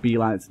much, we'll just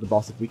beeline it to the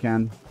boss if we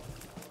can.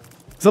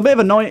 It's a bit of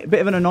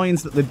an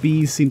annoyance that the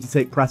bees seem to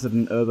take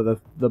precedent over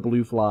the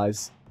blue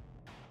flies.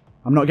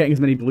 I'm not getting as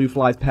many blue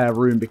flies per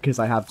room because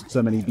I have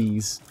so many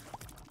bees.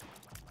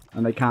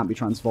 And they can't be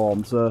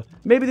transformed, so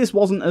maybe this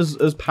wasn't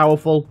as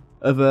powerful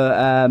of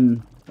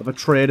a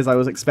trade as I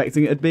was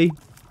expecting it to be.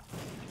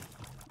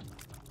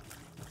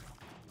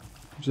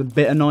 Which is a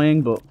bit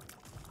annoying, but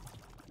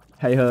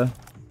hey ho.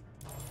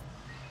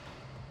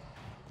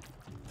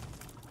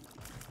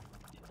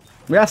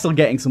 We are still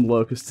getting some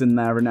locusts in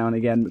there every now and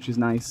again, which is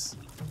nice.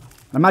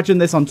 Imagine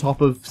this on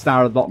top of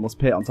Star of the Bottomless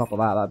Pit on top of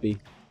that. That'd be...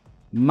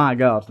 My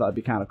god, that'd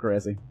be kind of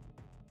crazy.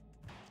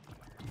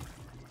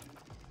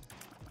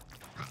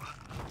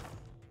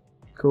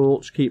 Cool,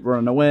 just keep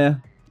running away.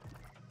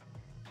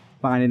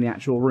 Finding the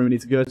actual room we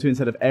need to go to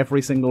instead of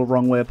every single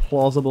wrong way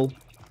plausible.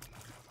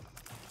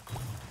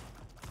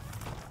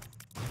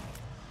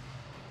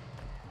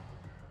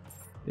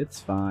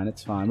 It's fine,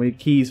 it's fine. We need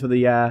keys for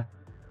the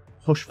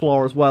Hush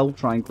floor as well.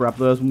 Try and grab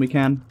those when we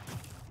can.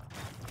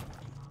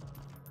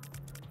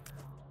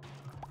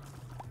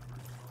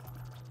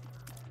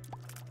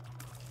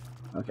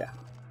 Okay.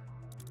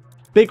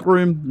 Big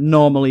room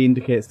normally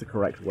indicates the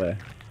correct way.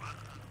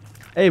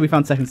 Hey, we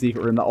found second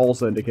secret room. That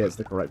also indicates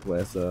the correct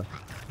way, so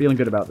feeling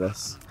good about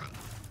this.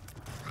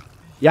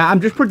 Yeah,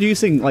 I'm just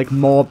producing, like,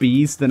 more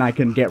bees than I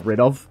can get rid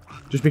of,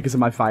 just because of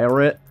my fire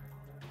rate.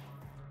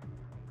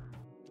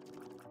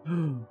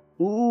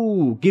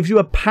 Ooh, gives you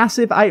a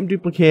passive item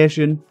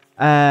duplication.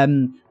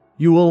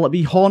 You will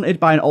be haunted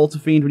by an altar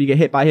fiend. When you get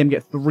hit by him,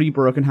 get 3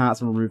 broken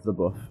hearts and remove the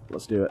buff.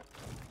 Let's do it.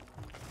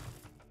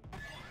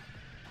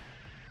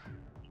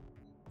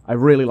 I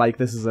really like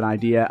this as an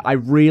idea. I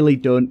really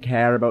don't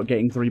care about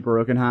getting 3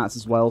 broken hearts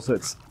as well, so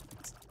it's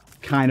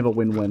kind of a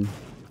win-win.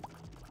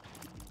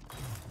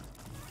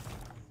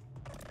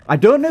 I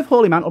don't know if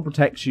Holy Mantle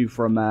protects you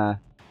from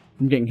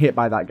getting hit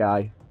by that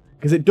guy.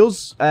 Because it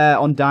does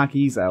on Dark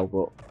Ezel,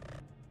 but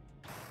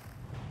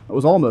it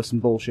was almost some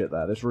bullshit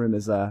there. This room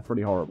is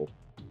pretty horrible.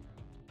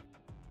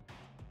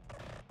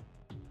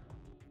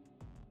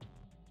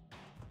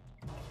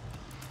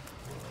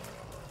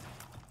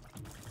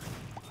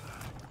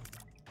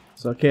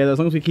 So, okay, as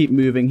long as we keep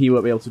moving, he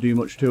won't be able to do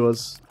much to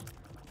us.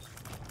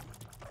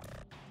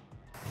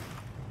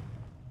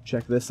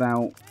 Check this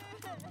out.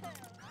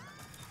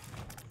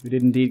 We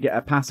did indeed get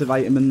a passive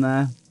item in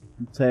there.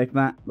 We'll take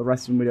that. The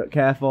rest of them we don't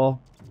care for.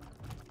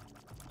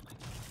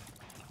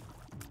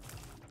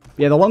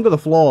 Yeah, the longer the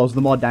floors,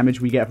 the more damage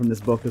we get from this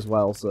book as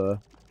well, so...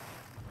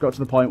 Got to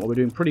the point where we're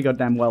doing pretty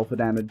goddamn well for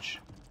damage.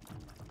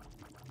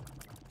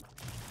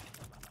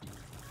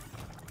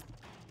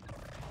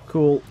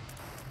 Cool.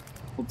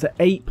 Up to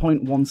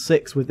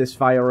 8.16 with this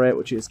fire rate,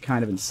 which is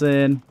kind of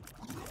insane.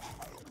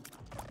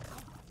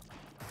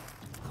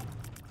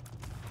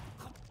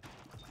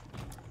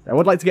 I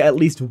would like to get at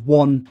least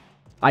 1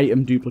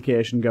 item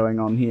duplication going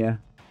on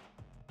here.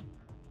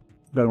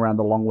 Going around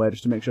the long way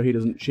just to make sure he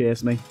doesn't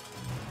chase me.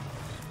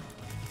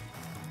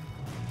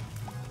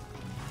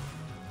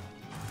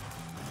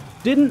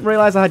 Didn't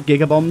realise I had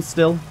Giga Bombs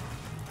still.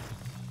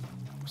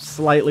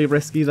 Slightly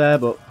risky there,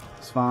 but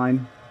it's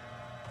fine.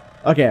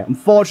 Okay,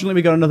 unfortunately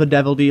we got another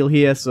devil deal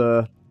here,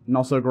 so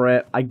not so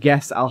great. I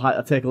guess I'll have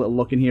to take a little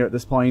look in here at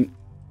this point.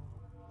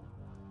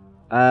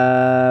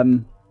 Yeah,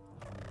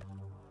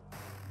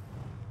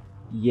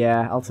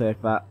 I'll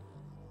take that.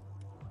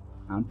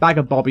 And bag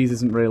of bobbies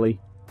isn't really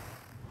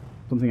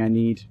something I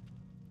need.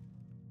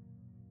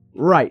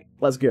 Right,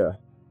 let's go.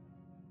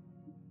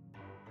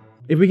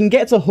 If we can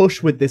get to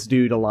Hush with this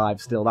dude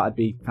alive still, that'd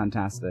be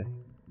fantastic.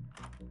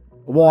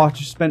 Whoa, I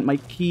just spent my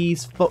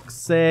keys. Fuck's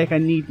sake, I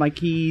need my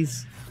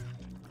keys.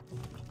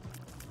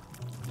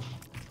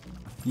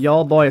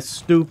 Y'all boy is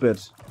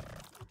stupid.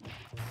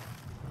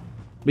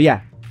 But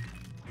yeah.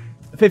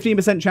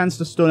 15% chance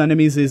to stun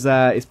enemies is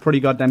pretty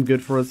goddamn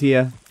good for us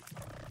here.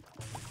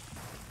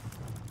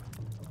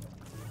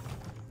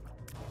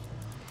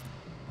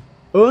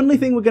 Only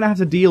thing we're going to have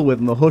to deal with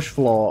on the Hush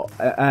floor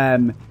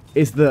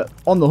is that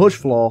on the Hush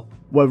floor,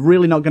 we're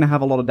really not going to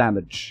have a lot of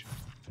damage.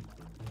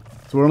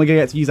 So we're only going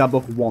to get to use our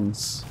book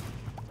once.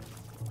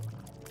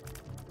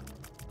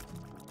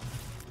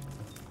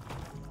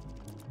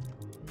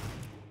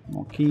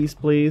 More keys,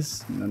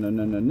 please. No, no,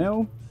 no, no,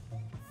 no.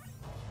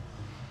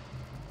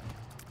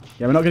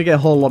 Yeah, we're not going to get a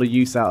whole lot of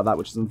use out of that,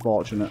 which is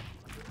unfortunate.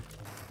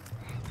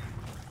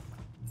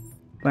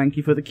 Thank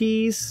you for the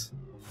keys.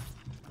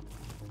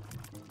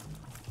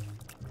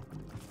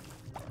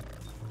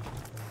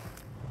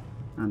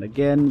 And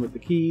again with the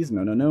keys.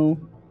 No, no, no.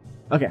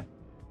 Okay.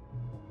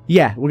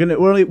 Yeah, we're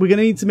gonna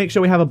need to make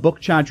sure we have a book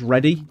charge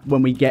ready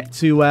when we get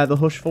to the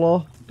Hush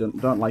floor.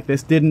 Don't like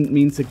this. Didn't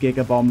mean to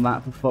Giga Bomb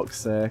that, for fuck's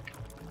sake.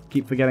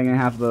 Keep forgetting I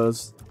have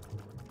those.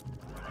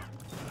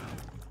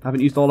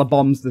 Haven't used all the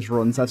bombs this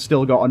run, so I've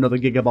still got another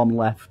Giga Bomb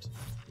left.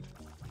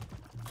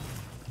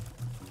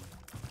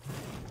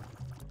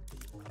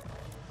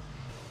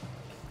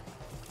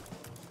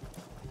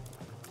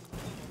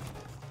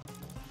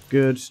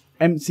 Good.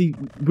 Empty.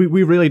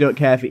 We really don't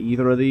care for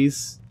either of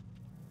these.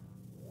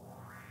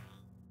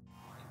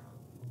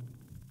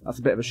 That's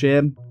a bit of a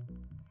shame.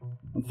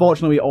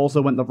 Unfortunately, we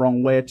also went the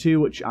wrong way too,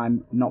 which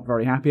I'm not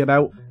very happy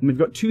about. And we've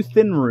got two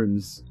thin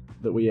rooms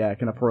that we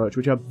can approach,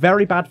 which are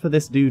very bad for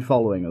this dude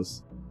following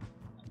us.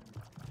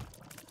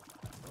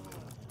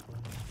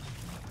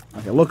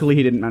 Okay, luckily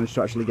he didn't manage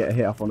to actually get a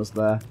hit off on us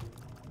there.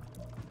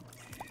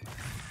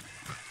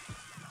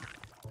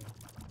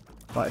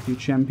 Quite a few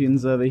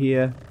champions over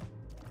here.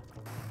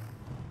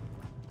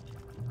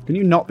 Can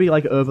you not be,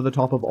 like, over the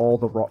top of all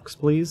the rocks,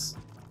 please?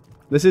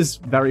 This is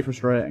very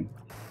frustrating.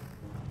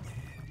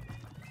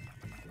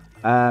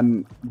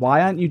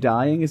 Why aren't you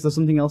dying? Is there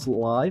something else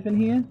alive in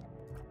here?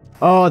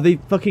 Oh, the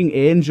fucking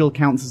angel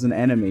counts as an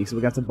enemy, so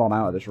we got to bomb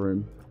out of this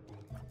room.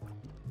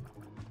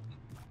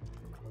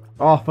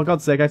 Oh, for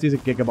God's sake, I have to use a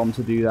Giga Bomb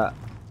to do that.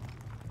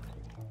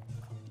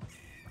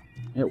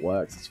 It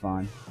works, it's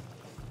fine.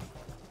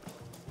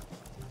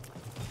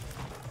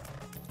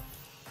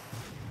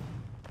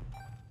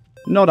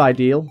 Not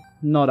ideal.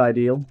 Not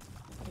ideal.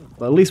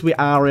 But at least we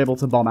are able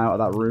to bomb out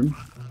of that room.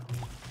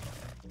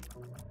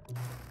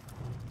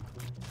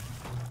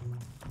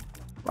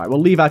 Right,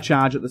 we'll leave our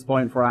charge at this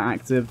point for our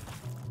active.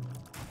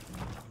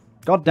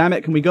 God damn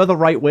it, can we go the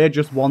right way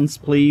just once,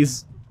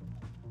 please?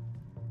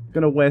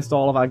 Gonna waste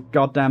all of our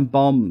goddamn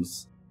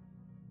bombs.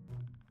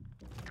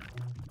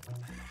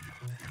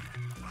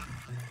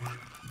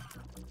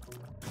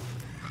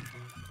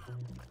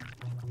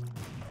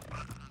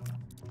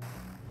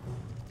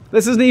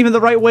 This isn't even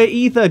the right way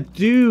either.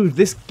 Dude,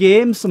 this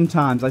game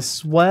sometimes, I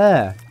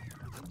swear.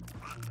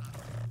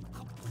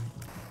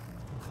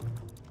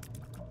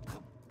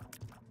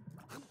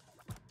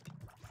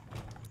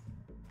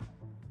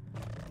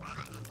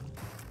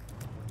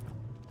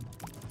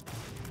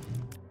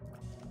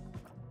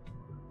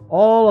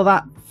 All of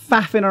that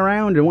faffing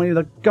around and went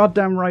the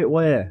goddamn right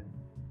way.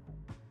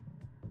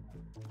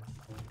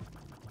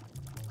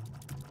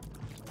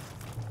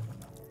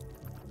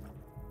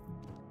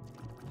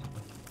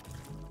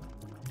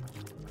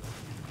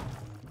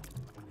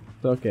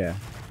 Okay.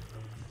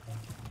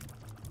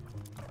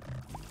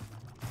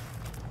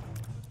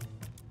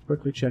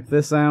 Quickly check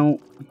this out.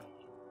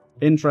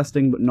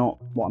 Interesting, but not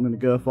what I'm going to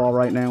go for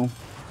right now.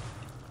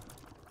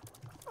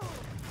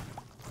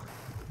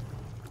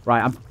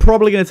 Right, I'm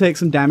probably going to take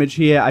some damage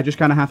here. I just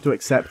kind of have to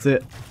accept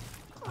it.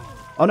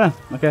 Oh no,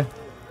 okay.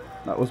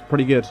 That was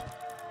pretty good.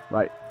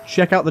 Right,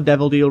 check out the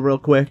devil deal real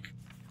quick.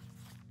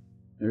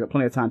 We've got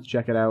plenty of time to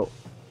check it out.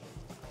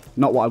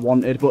 Not what I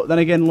wanted, but then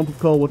again, lump of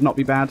coal would not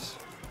be bad.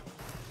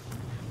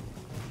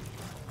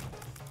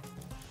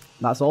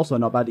 That's also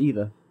not bad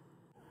either.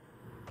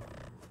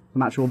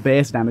 Some actual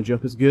base damage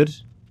up is good.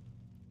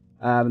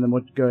 And then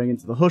we're going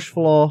into the Hush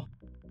floor.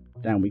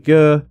 Down we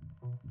go.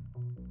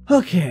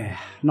 Okay.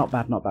 Not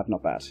bad, not bad,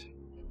 not bad.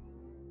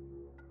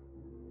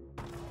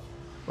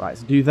 Right,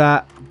 so do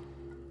that.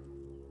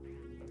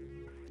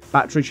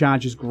 Battery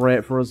charge is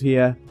great for us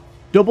here.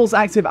 Doubles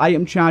active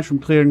item charge from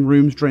clearing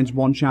rooms, drains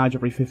 1 charge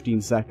every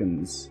 15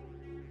 seconds.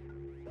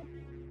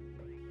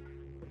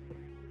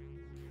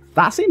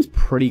 That seems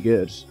pretty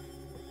good.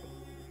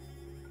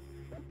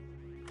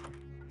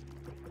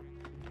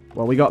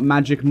 Well, we got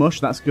magic mush.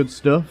 That's good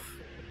stuff.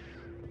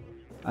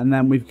 And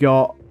then we've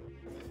got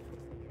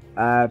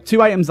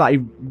 2 items that I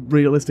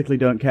realistically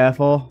don't care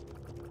for.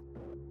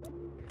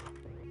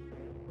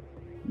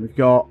 We've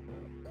got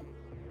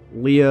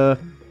Leah.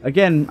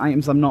 Again,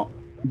 items I'm not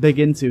big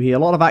into here. A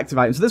lot of active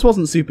items. So this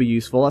wasn't super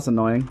useful. That's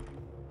annoying.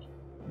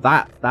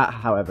 That,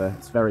 however,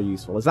 is very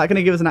useful. Is that going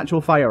to give us an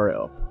actual fire rate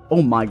up?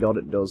 Oh my god,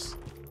 it does.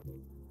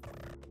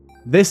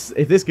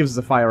 If this gives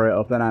us a fire rate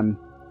up, then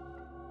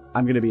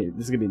this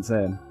is gonna be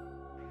insane.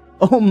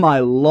 Oh my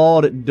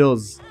lord, it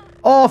does.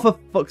 Oh, for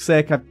fuck's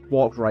sake, I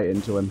walked right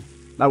into him.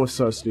 That was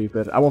so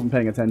stupid. I wasn't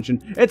paying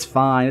attention. It's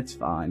fine, it's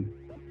fine.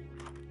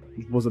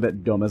 It was a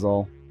bit dumb is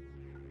all.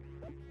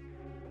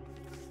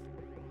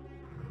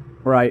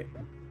 Right.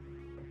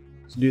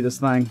 Let's do this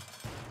thing.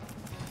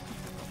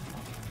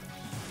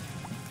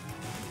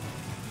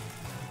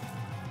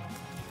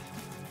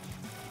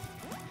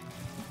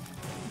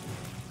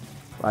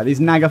 Right,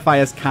 these Naga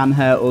fires can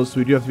hurt us, so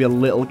we do have to be a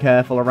little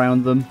careful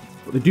around them.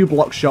 But they do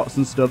block shots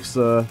and stuff,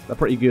 so they're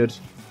pretty good.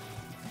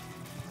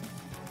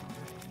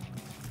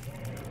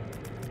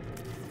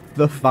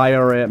 The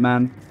fire rate,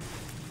 man.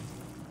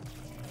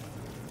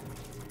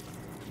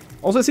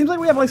 Also, it seems like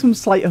we have like some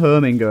slight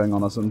herming going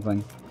on or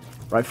something.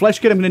 Right, Flesh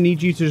Kid, I'm going to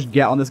need you to just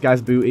get on this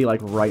guy's booty, like,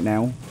 right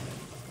now.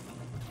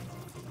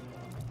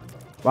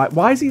 Right,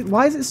 why is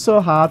it so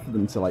hard for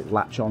them to, like,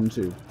 latch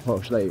onto?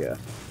 Push, there you go.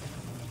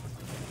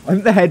 I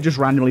think the head just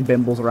randomly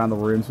bimbles around the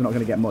room, so we're not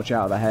going to get much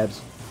out of the head.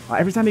 Like,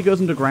 every time he goes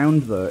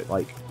underground, though, it,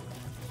 like,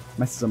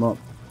 messes him up.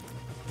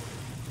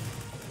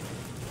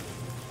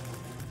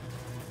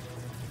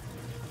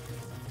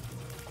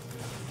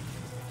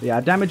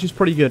 Yeah, damage is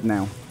pretty good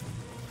now.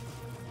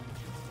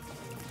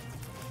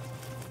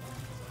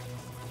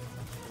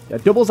 Yeah,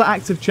 doubles our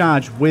active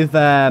charge with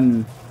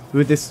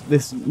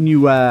this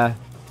new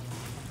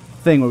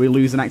thing where we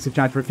lose an active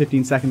charge for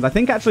 15 seconds. I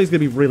think actually it's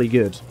going to be really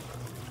good.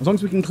 As long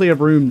as we can clear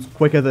rooms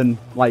quicker than,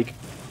 like,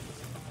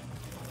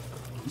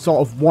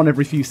 sort of one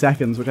every few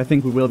seconds, which I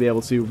think we will be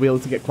able to. We'll be able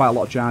to get quite a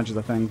lot of charges,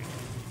 I think.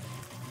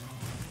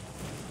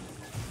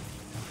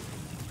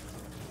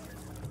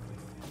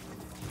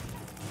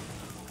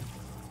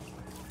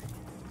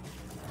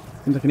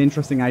 Seems like an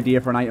interesting idea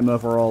for an item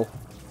overall.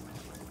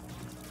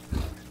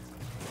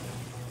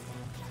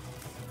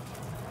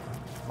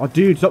 Oh,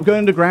 dude, stop going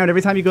underground.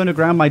 Every time you go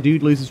underground, my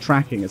dude loses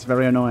tracking. It's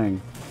very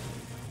annoying.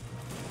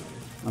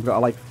 I've got to,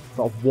 like,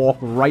 sort of walk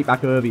right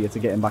back over here to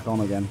get him back on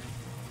again.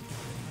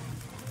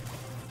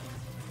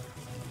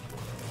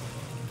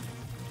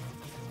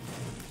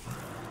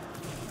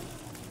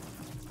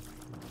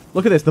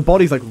 Look at this. The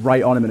body's, like,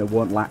 right on him and it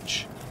won't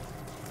latch.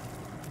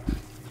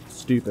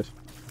 Stupid.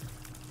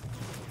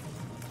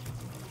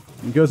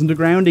 He goes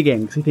underground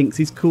again because he thinks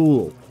he's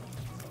cool.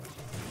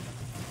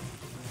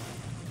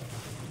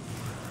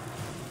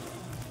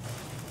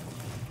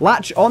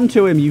 Latch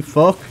onto him, you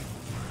fuck.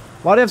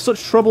 Why do you have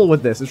such trouble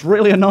with this? It's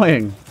really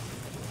annoying.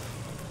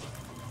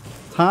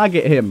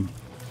 Target him.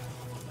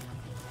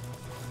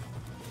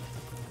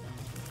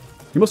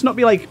 He must not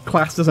be, like,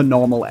 classed as a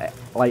normal,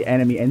 like,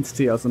 enemy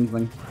entity or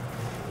something.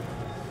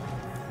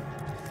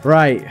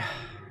 Right.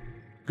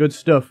 Good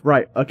stuff.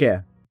 Right, okay.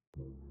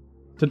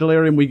 To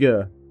Delirium we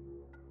go.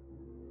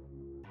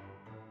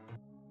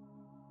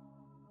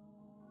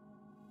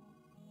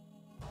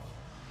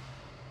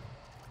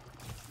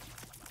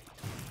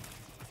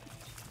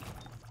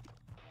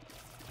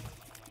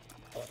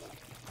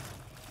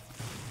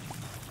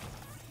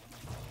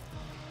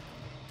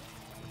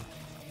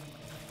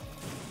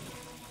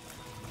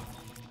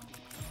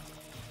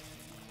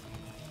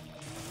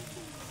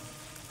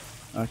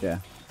 Okay.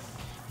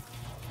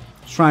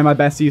 Just trying my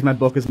best to use my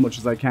book as much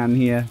as I can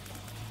here.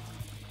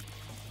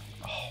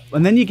 Oh,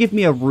 and then you give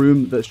me a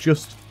room that's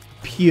just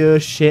pure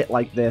shit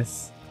like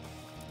this.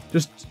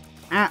 Just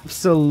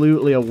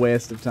absolutely a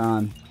waste of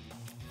time.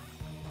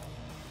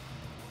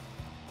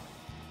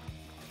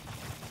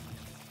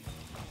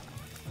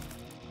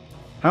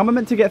 How am I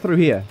meant to get through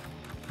here?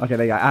 Okay,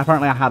 there you go.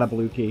 Apparently I had a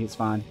blue key. It's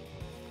fine.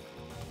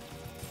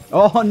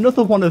 Oh,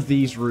 another one of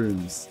these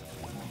rooms.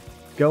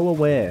 Go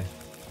away.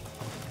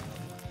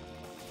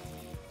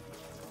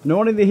 No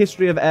one in the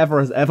history of ever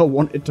has ever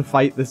wanted to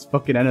fight this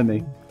fucking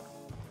enemy.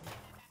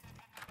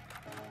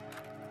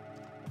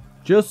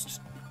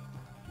 Just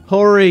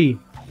hurry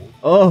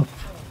up.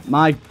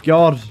 My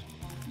god.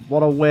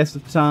 What a waste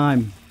of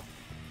time.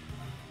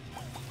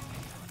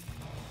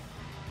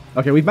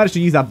 Okay, we've managed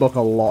to use that book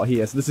a lot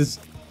here, so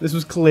this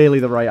was clearly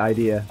the right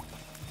idea.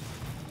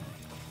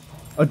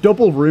 A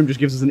double room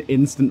just gives us an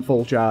instant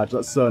full charge.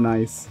 That's so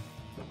nice.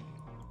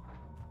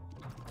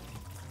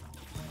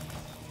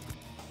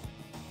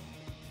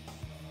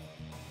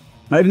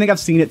 I don't even think I've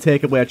seen it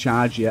take away a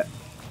charge yet.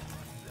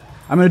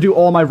 I'm going to do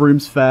all my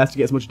rooms first to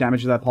get as much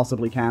damage as I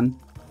possibly can.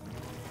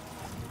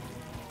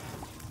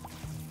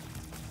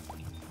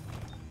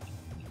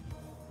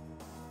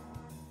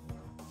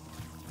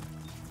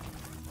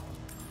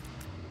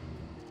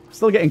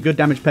 Still getting good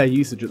damage per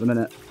usage at the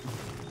minute.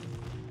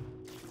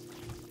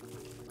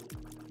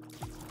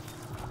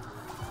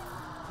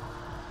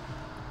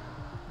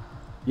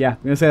 Yeah,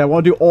 I'm going to say I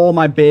want to do all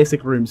my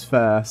basic rooms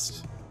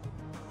first.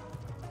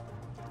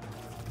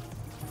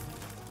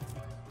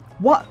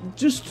 What?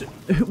 Just...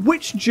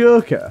 Which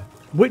jerker?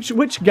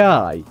 Which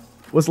guy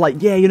was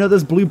like, yeah, you know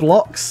those blue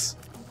blocks?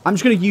 I'm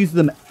just going to use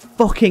them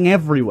fucking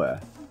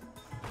everywhere.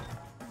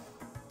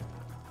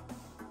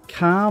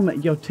 Calm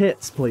your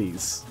tits,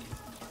 please.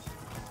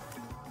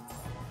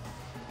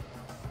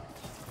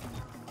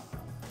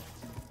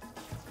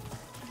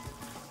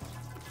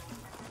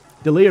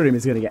 Delirium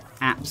is going to get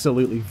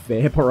absolutely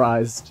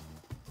vaporized.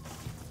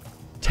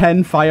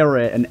 10 fire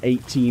rate and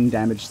 18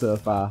 damage so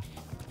far.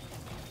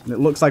 And it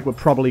looks like we're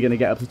probably going to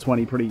get up to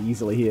 20 pretty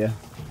easily here.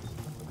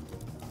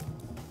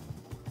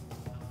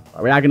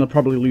 We are going to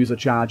probably lose a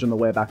charge on the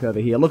way back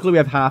over here. Luckily we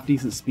have half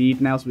decent speed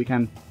now, so we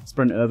can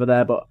sprint over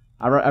there, but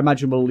I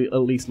imagine we'll at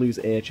least lose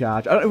a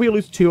charge. I don't know if we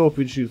lose 2 or if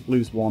we just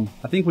lose 1.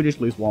 I think we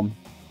just lose 1.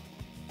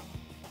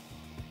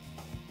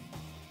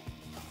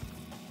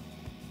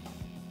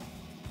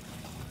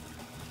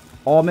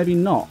 Or maybe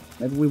not.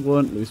 Maybe we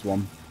won't lose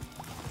 1.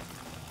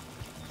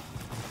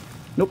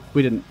 Nope,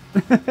 we didn't.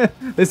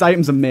 This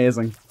item's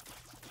amazing.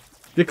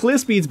 If your clear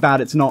speed's bad,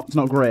 it's not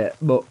great,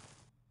 but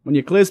when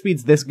your clear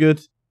speed's this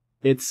good,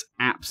 it's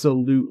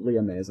absolutely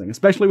amazing.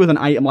 Especially with an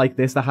item like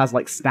this that has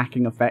like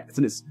stacking effects,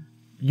 and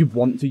you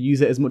want to use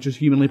it as much as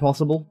humanly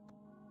possible.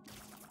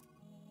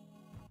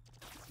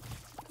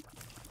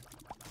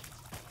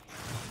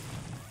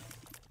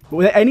 But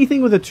with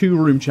anything with a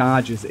 2-room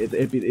charge,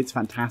 it's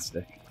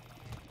fantastic.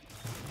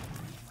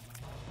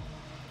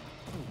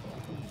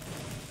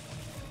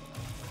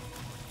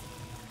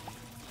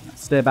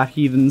 Stay back,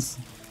 heathens.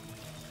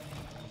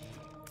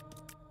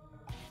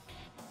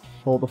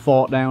 Hold the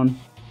fort down.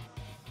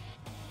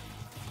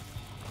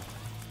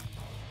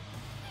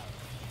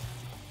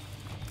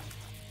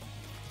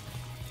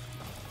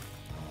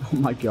 Oh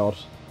my god.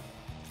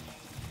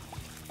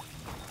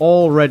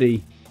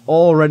 Already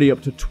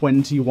up to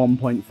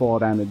 21.4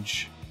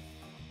 damage.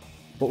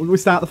 What would we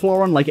start the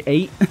floor on? Like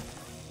 8?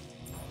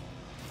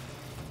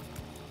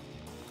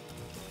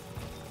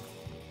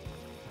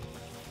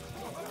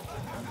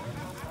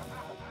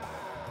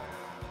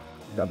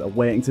 Got a bit of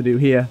waiting to do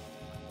here.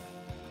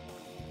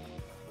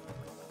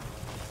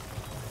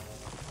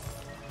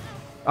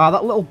 Ah,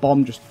 that little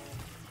bomb just...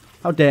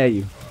 How dare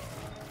you?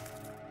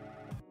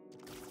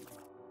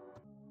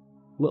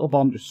 Little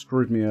bomb just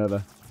screwed me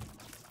over.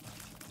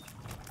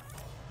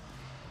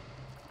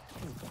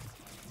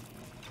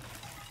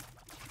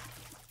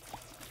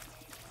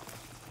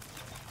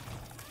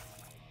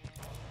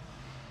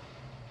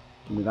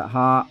 Give me that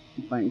heart.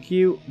 Thank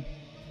you.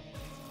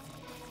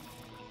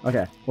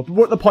 Okay, well,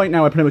 we're at the point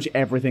now where pretty much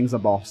everything's a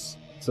boss.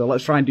 So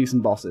let's try and do some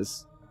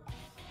bosses.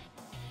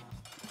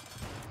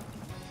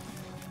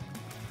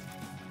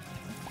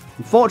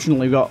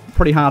 Unfortunately, we got a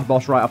pretty hard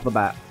boss right off the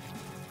bat.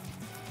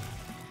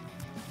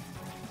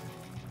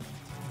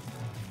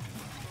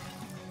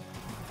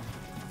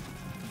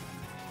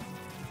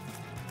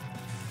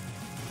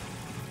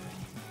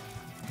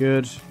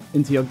 Good.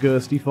 Into your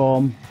ghosty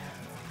form.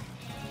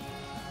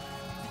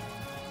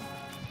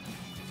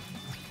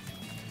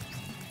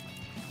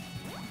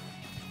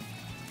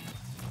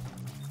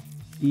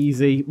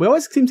 Easy. We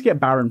always seem to get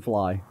Baron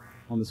Fly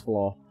on this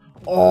floor.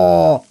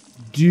 Oh,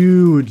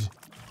 dude.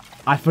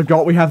 I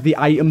forgot we have the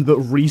item that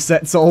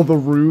resets all the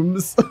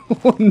rooms.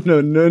 Oh,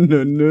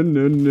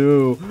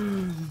 no.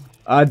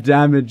 Our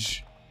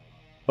damage.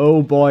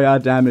 Oh boy, our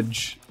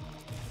damage.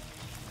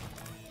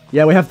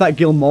 Yeah, we have that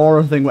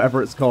Gilmora thing,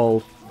 whatever it's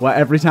called, where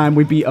every time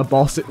we beat a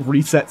boss, it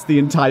resets the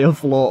entire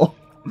floor.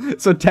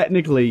 So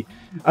technically,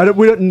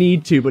 we don't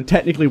need to, but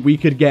technically we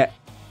could get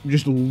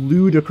just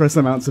ludicrous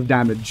amounts of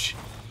damage.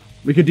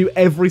 We could do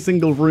every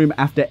single room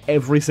after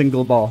every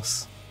single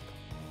boss.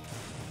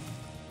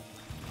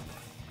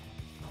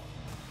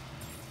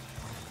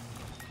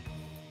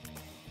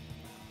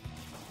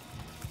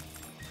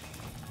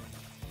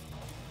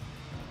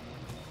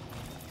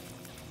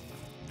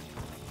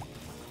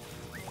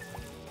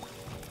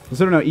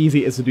 Considering how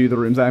easy it is to do the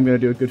rooms, I'm going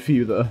to do a good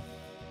few though.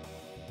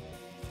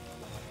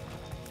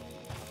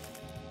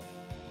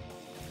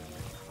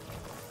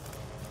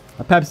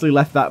 I purposely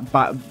left that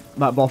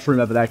boss room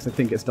over there because I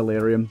think it's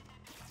Delirium.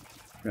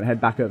 I'm going to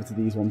head back over to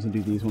these ones and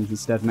do these ones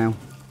instead now.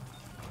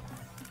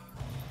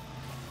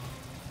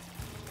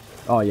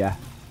 Oh yeah.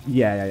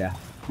 Yeah.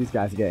 These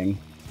guys are getting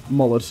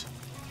mullered.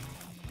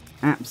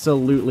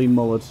 Absolutely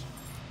mullered.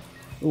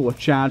 Ooh, a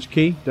charge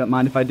key. Don't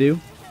mind if I do.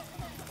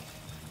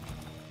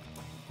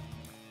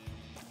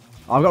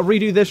 I've got to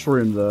redo this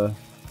room, though.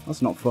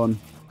 That's not fun.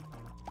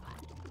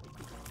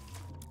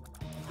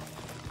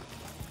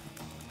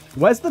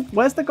 Where's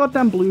the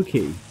goddamn blue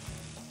key?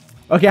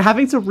 Okay,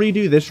 having to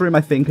redo this room,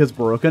 I think, has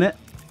broken it.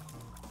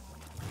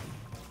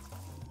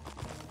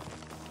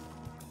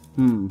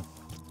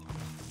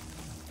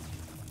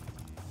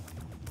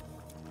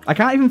 I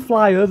can't even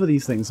fly over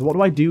these things, so what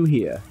do I do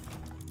here?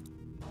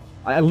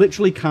 I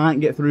literally can't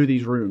get through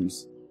these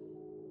rooms.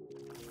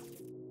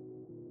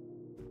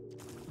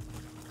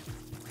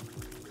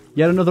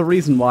 Yet another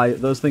reason why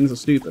those things are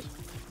stupid.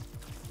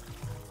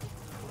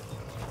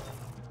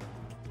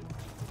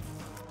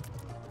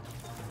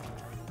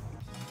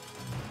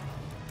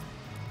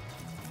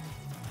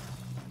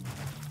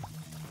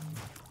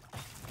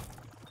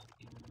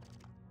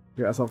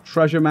 Get ourselves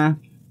treasure map.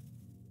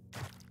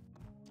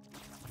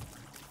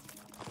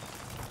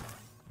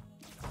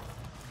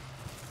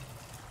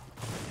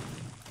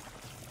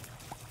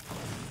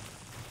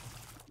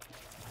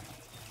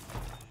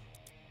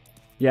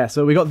 Yeah,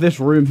 so we got this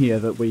room here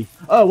that we...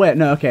 Oh, wait,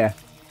 no, okay.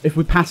 If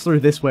we pass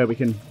through this way, we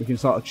can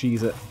sort of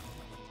cheese it.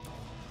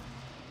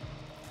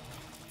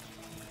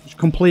 Just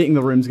completing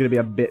the room's going to be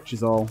a bitch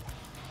is all.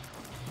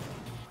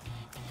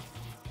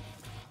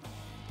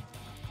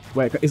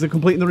 Wait, is it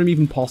completing the room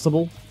even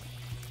possible?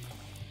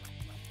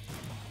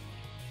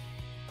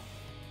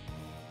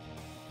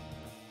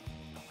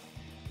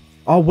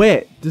 Oh,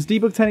 wait. Does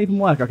debug 10 even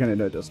work? Okay,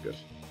 no, it does. Good.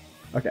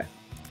 Okay.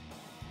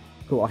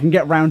 Cool. I can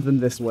get round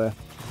them this way.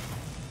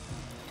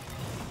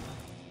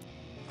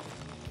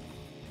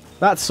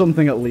 That's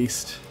something at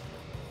least.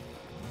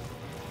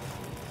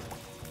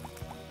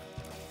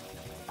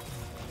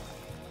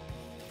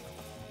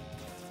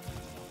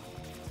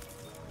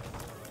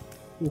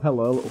 Oh,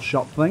 hello, little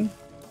shop thing.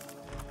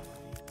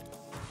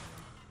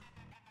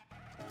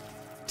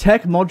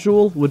 Tech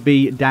module would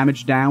be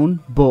damage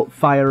down, but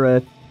fire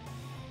a...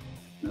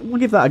 We'll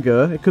give that a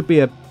go. It could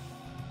be a...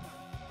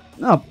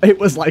 No, it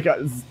was like...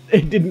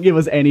 It didn't give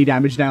us any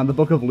damage down. The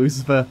Book of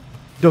Lucifer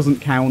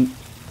doesn't count.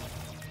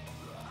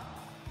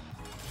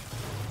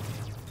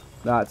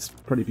 That's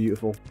pretty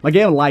beautiful. My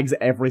game lags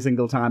every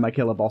single time I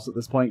kill a boss at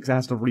this point, because it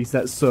has to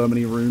reset so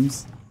many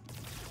rooms.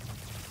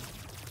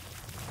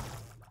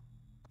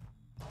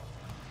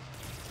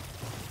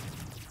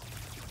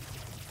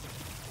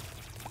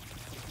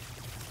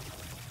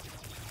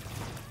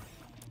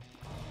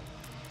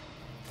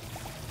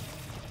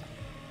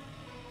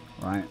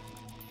 Right.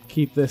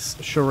 Keep this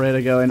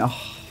charade going.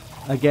 Oh,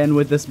 again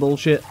with this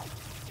bullshit.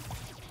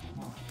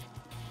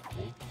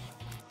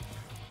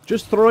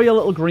 Just throw your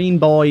little green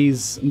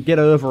boys and get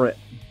over it.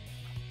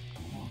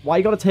 Why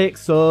you gotta take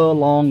so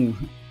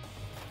long?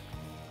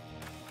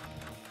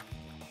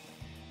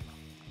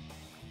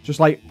 Just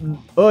like,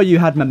 oh, you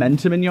had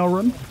momentum in your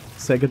room?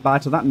 Say goodbye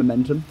to that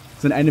momentum.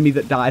 It's an enemy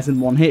that dies in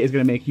one hit is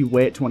going to make you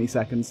wait 20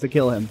 seconds to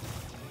kill him.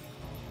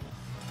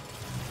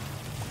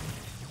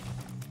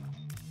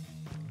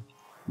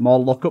 More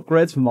luck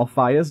upgrades for more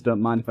fires.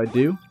 Don't mind if I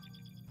do.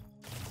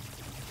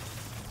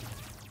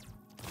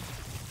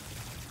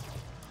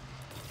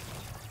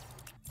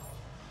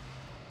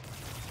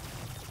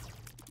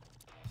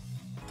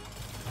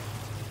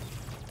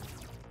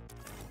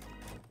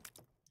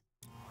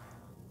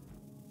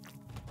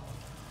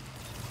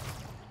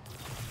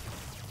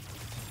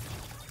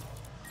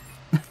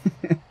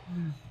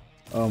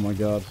 Oh my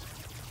god.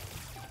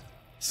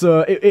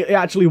 So it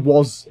actually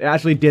was, it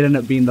actually did end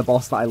up being the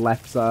boss that I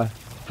left, so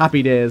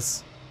happy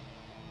days.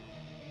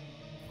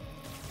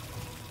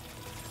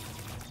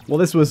 Well,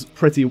 this was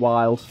pretty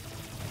wild.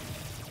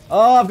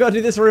 Oh, I've got to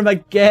do this room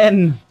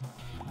again.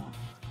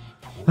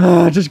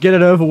 Just get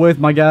it over with,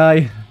 my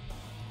guy.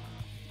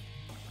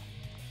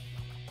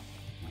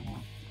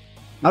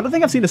 I don't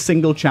think I've seen a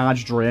single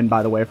charge drain,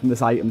 by the way, from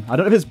this item. I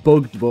don't know if it's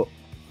bugged, but...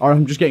 Or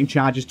I'm just getting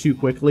charges too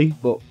quickly,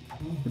 but...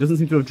 It doesn't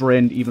seem to have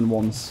drained even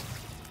once.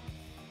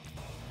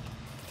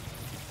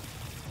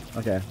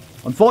 Okay.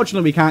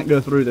 Unfortunately, we can't go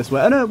through this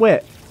way. Oh, no,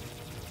 wait.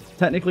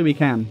 Technically, we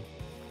can.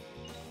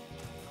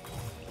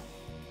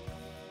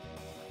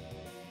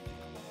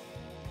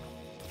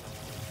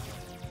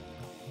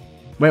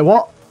 Wait,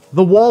 what?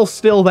 The wall's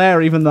still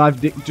there, even though I've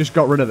just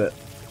got rid of it.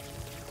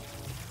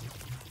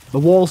 The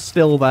wall's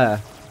still there.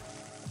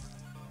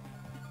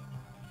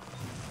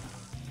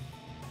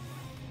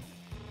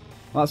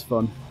 That's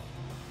fun.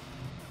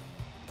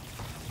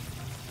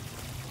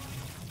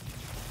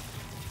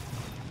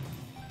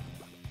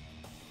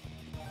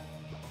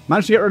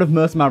 Managed to get rid of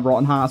most of my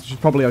rotten hearts, which is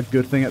probably a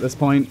good thing at this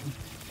point.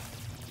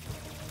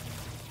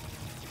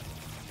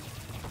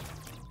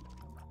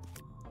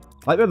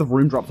 I like that the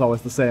room drop's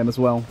always the same as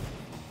well.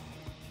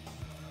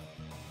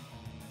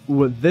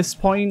 Ooh, at this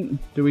point,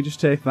 do we just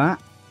take that?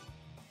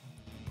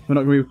 We're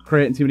not going to be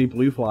creating too many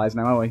blue flies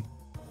now, are we?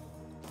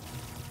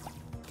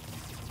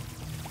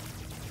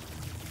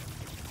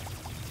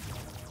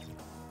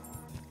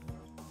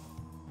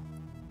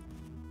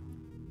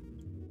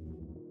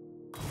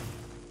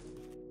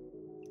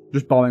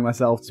 Just bombing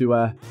myself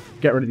to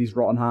get rid of these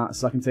rotten hearts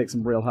so I can take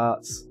some real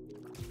hearts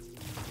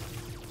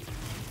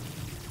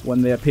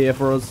when they appear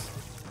for us.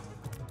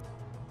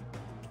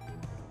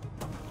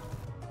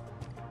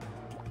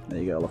 There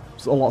you go, look.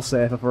 It's a lot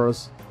safer for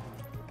us.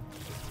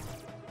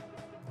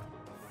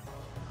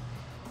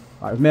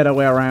 Right, we've made our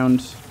way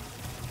around.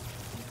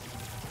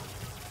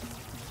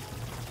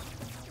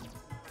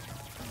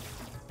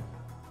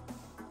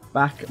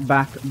 Back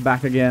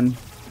again.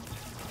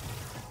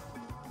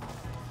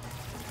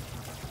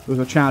 There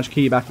was a charge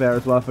key back there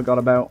as well, I forgot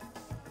about.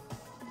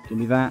 Give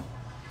me that.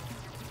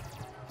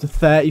 To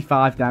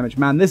 35 damage.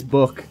 Man, this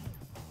book.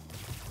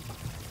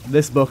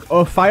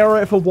 Oh, fire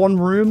rate for one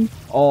room,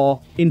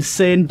 or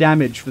insane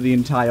damage for the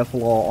entire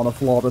floor on a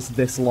floor that's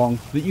this long.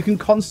 That you can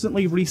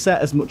constantly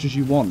reset as much as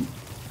you want.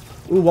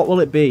 Ooh, what will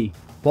it be?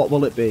 What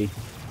will it be?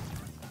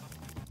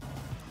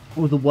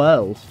 Oh, the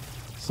world.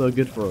 So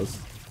good for us.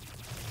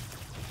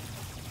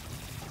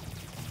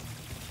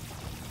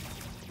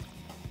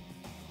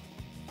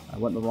 I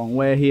went the wrong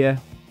way here.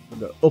 We'll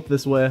go up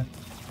this way.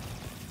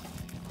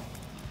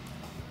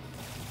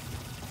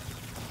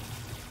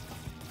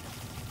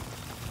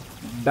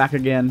 Back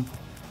again.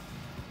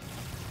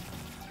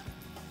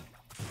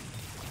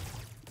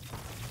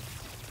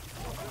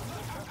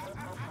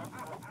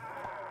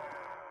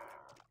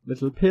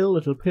 Little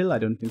pill, I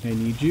don't think I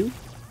need you.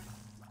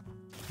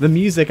 The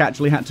music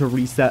actually had to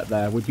reset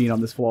there. We've been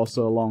on this floor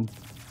so long.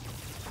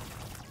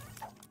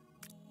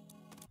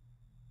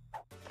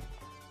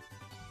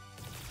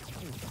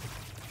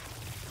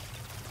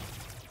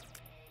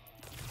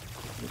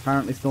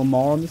 Apparently still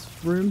more on this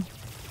room.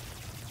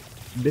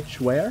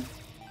 Bitch, where?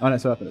 Oh no,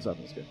 it's open, it's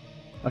good.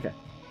 Okay.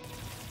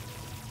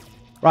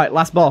 Right,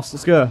 last boss,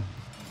 let's go.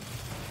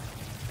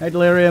 Hey,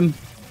 Delirium.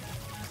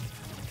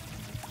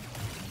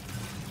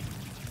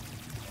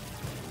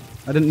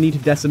 I didn't need to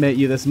decimate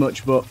you this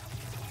much, but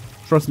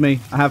trust me,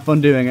 I have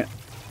fun doing it.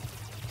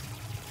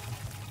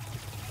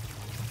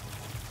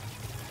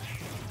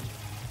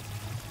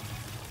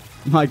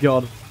 My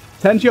god.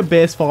 Turn to your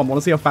base form, I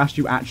want to see how fast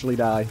you actually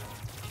die.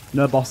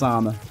 No boss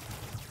armor.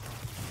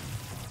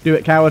 Do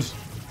it, coward.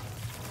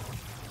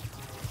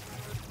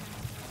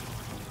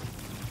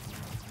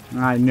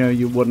 I know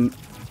you wouldn't.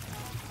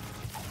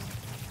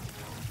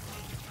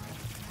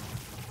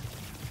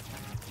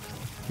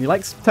 He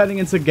likes turning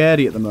into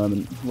Gertie at the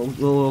moment.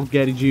 Little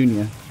Gertie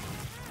Jr.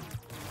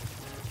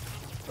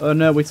 Oh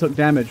no, we took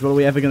damage. What are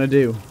we ever going to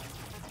do?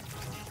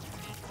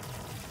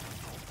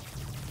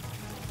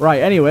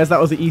 Right, anyways, that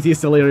was the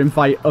easiest Delirium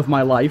fight of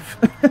my life.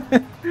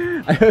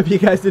 I hope you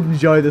guys did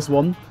enjoy this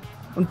one.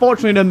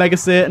 Unfortunately, no Mega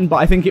Satan, but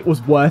I think it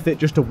was worth it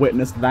just to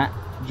witness that.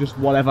 Just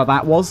whatever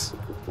that was.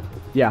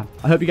 Yeah,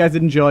 I hope you guys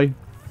did enjoy,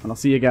 and I'll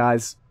see you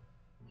guys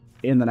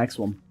in the next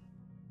one.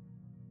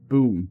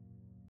 Boom.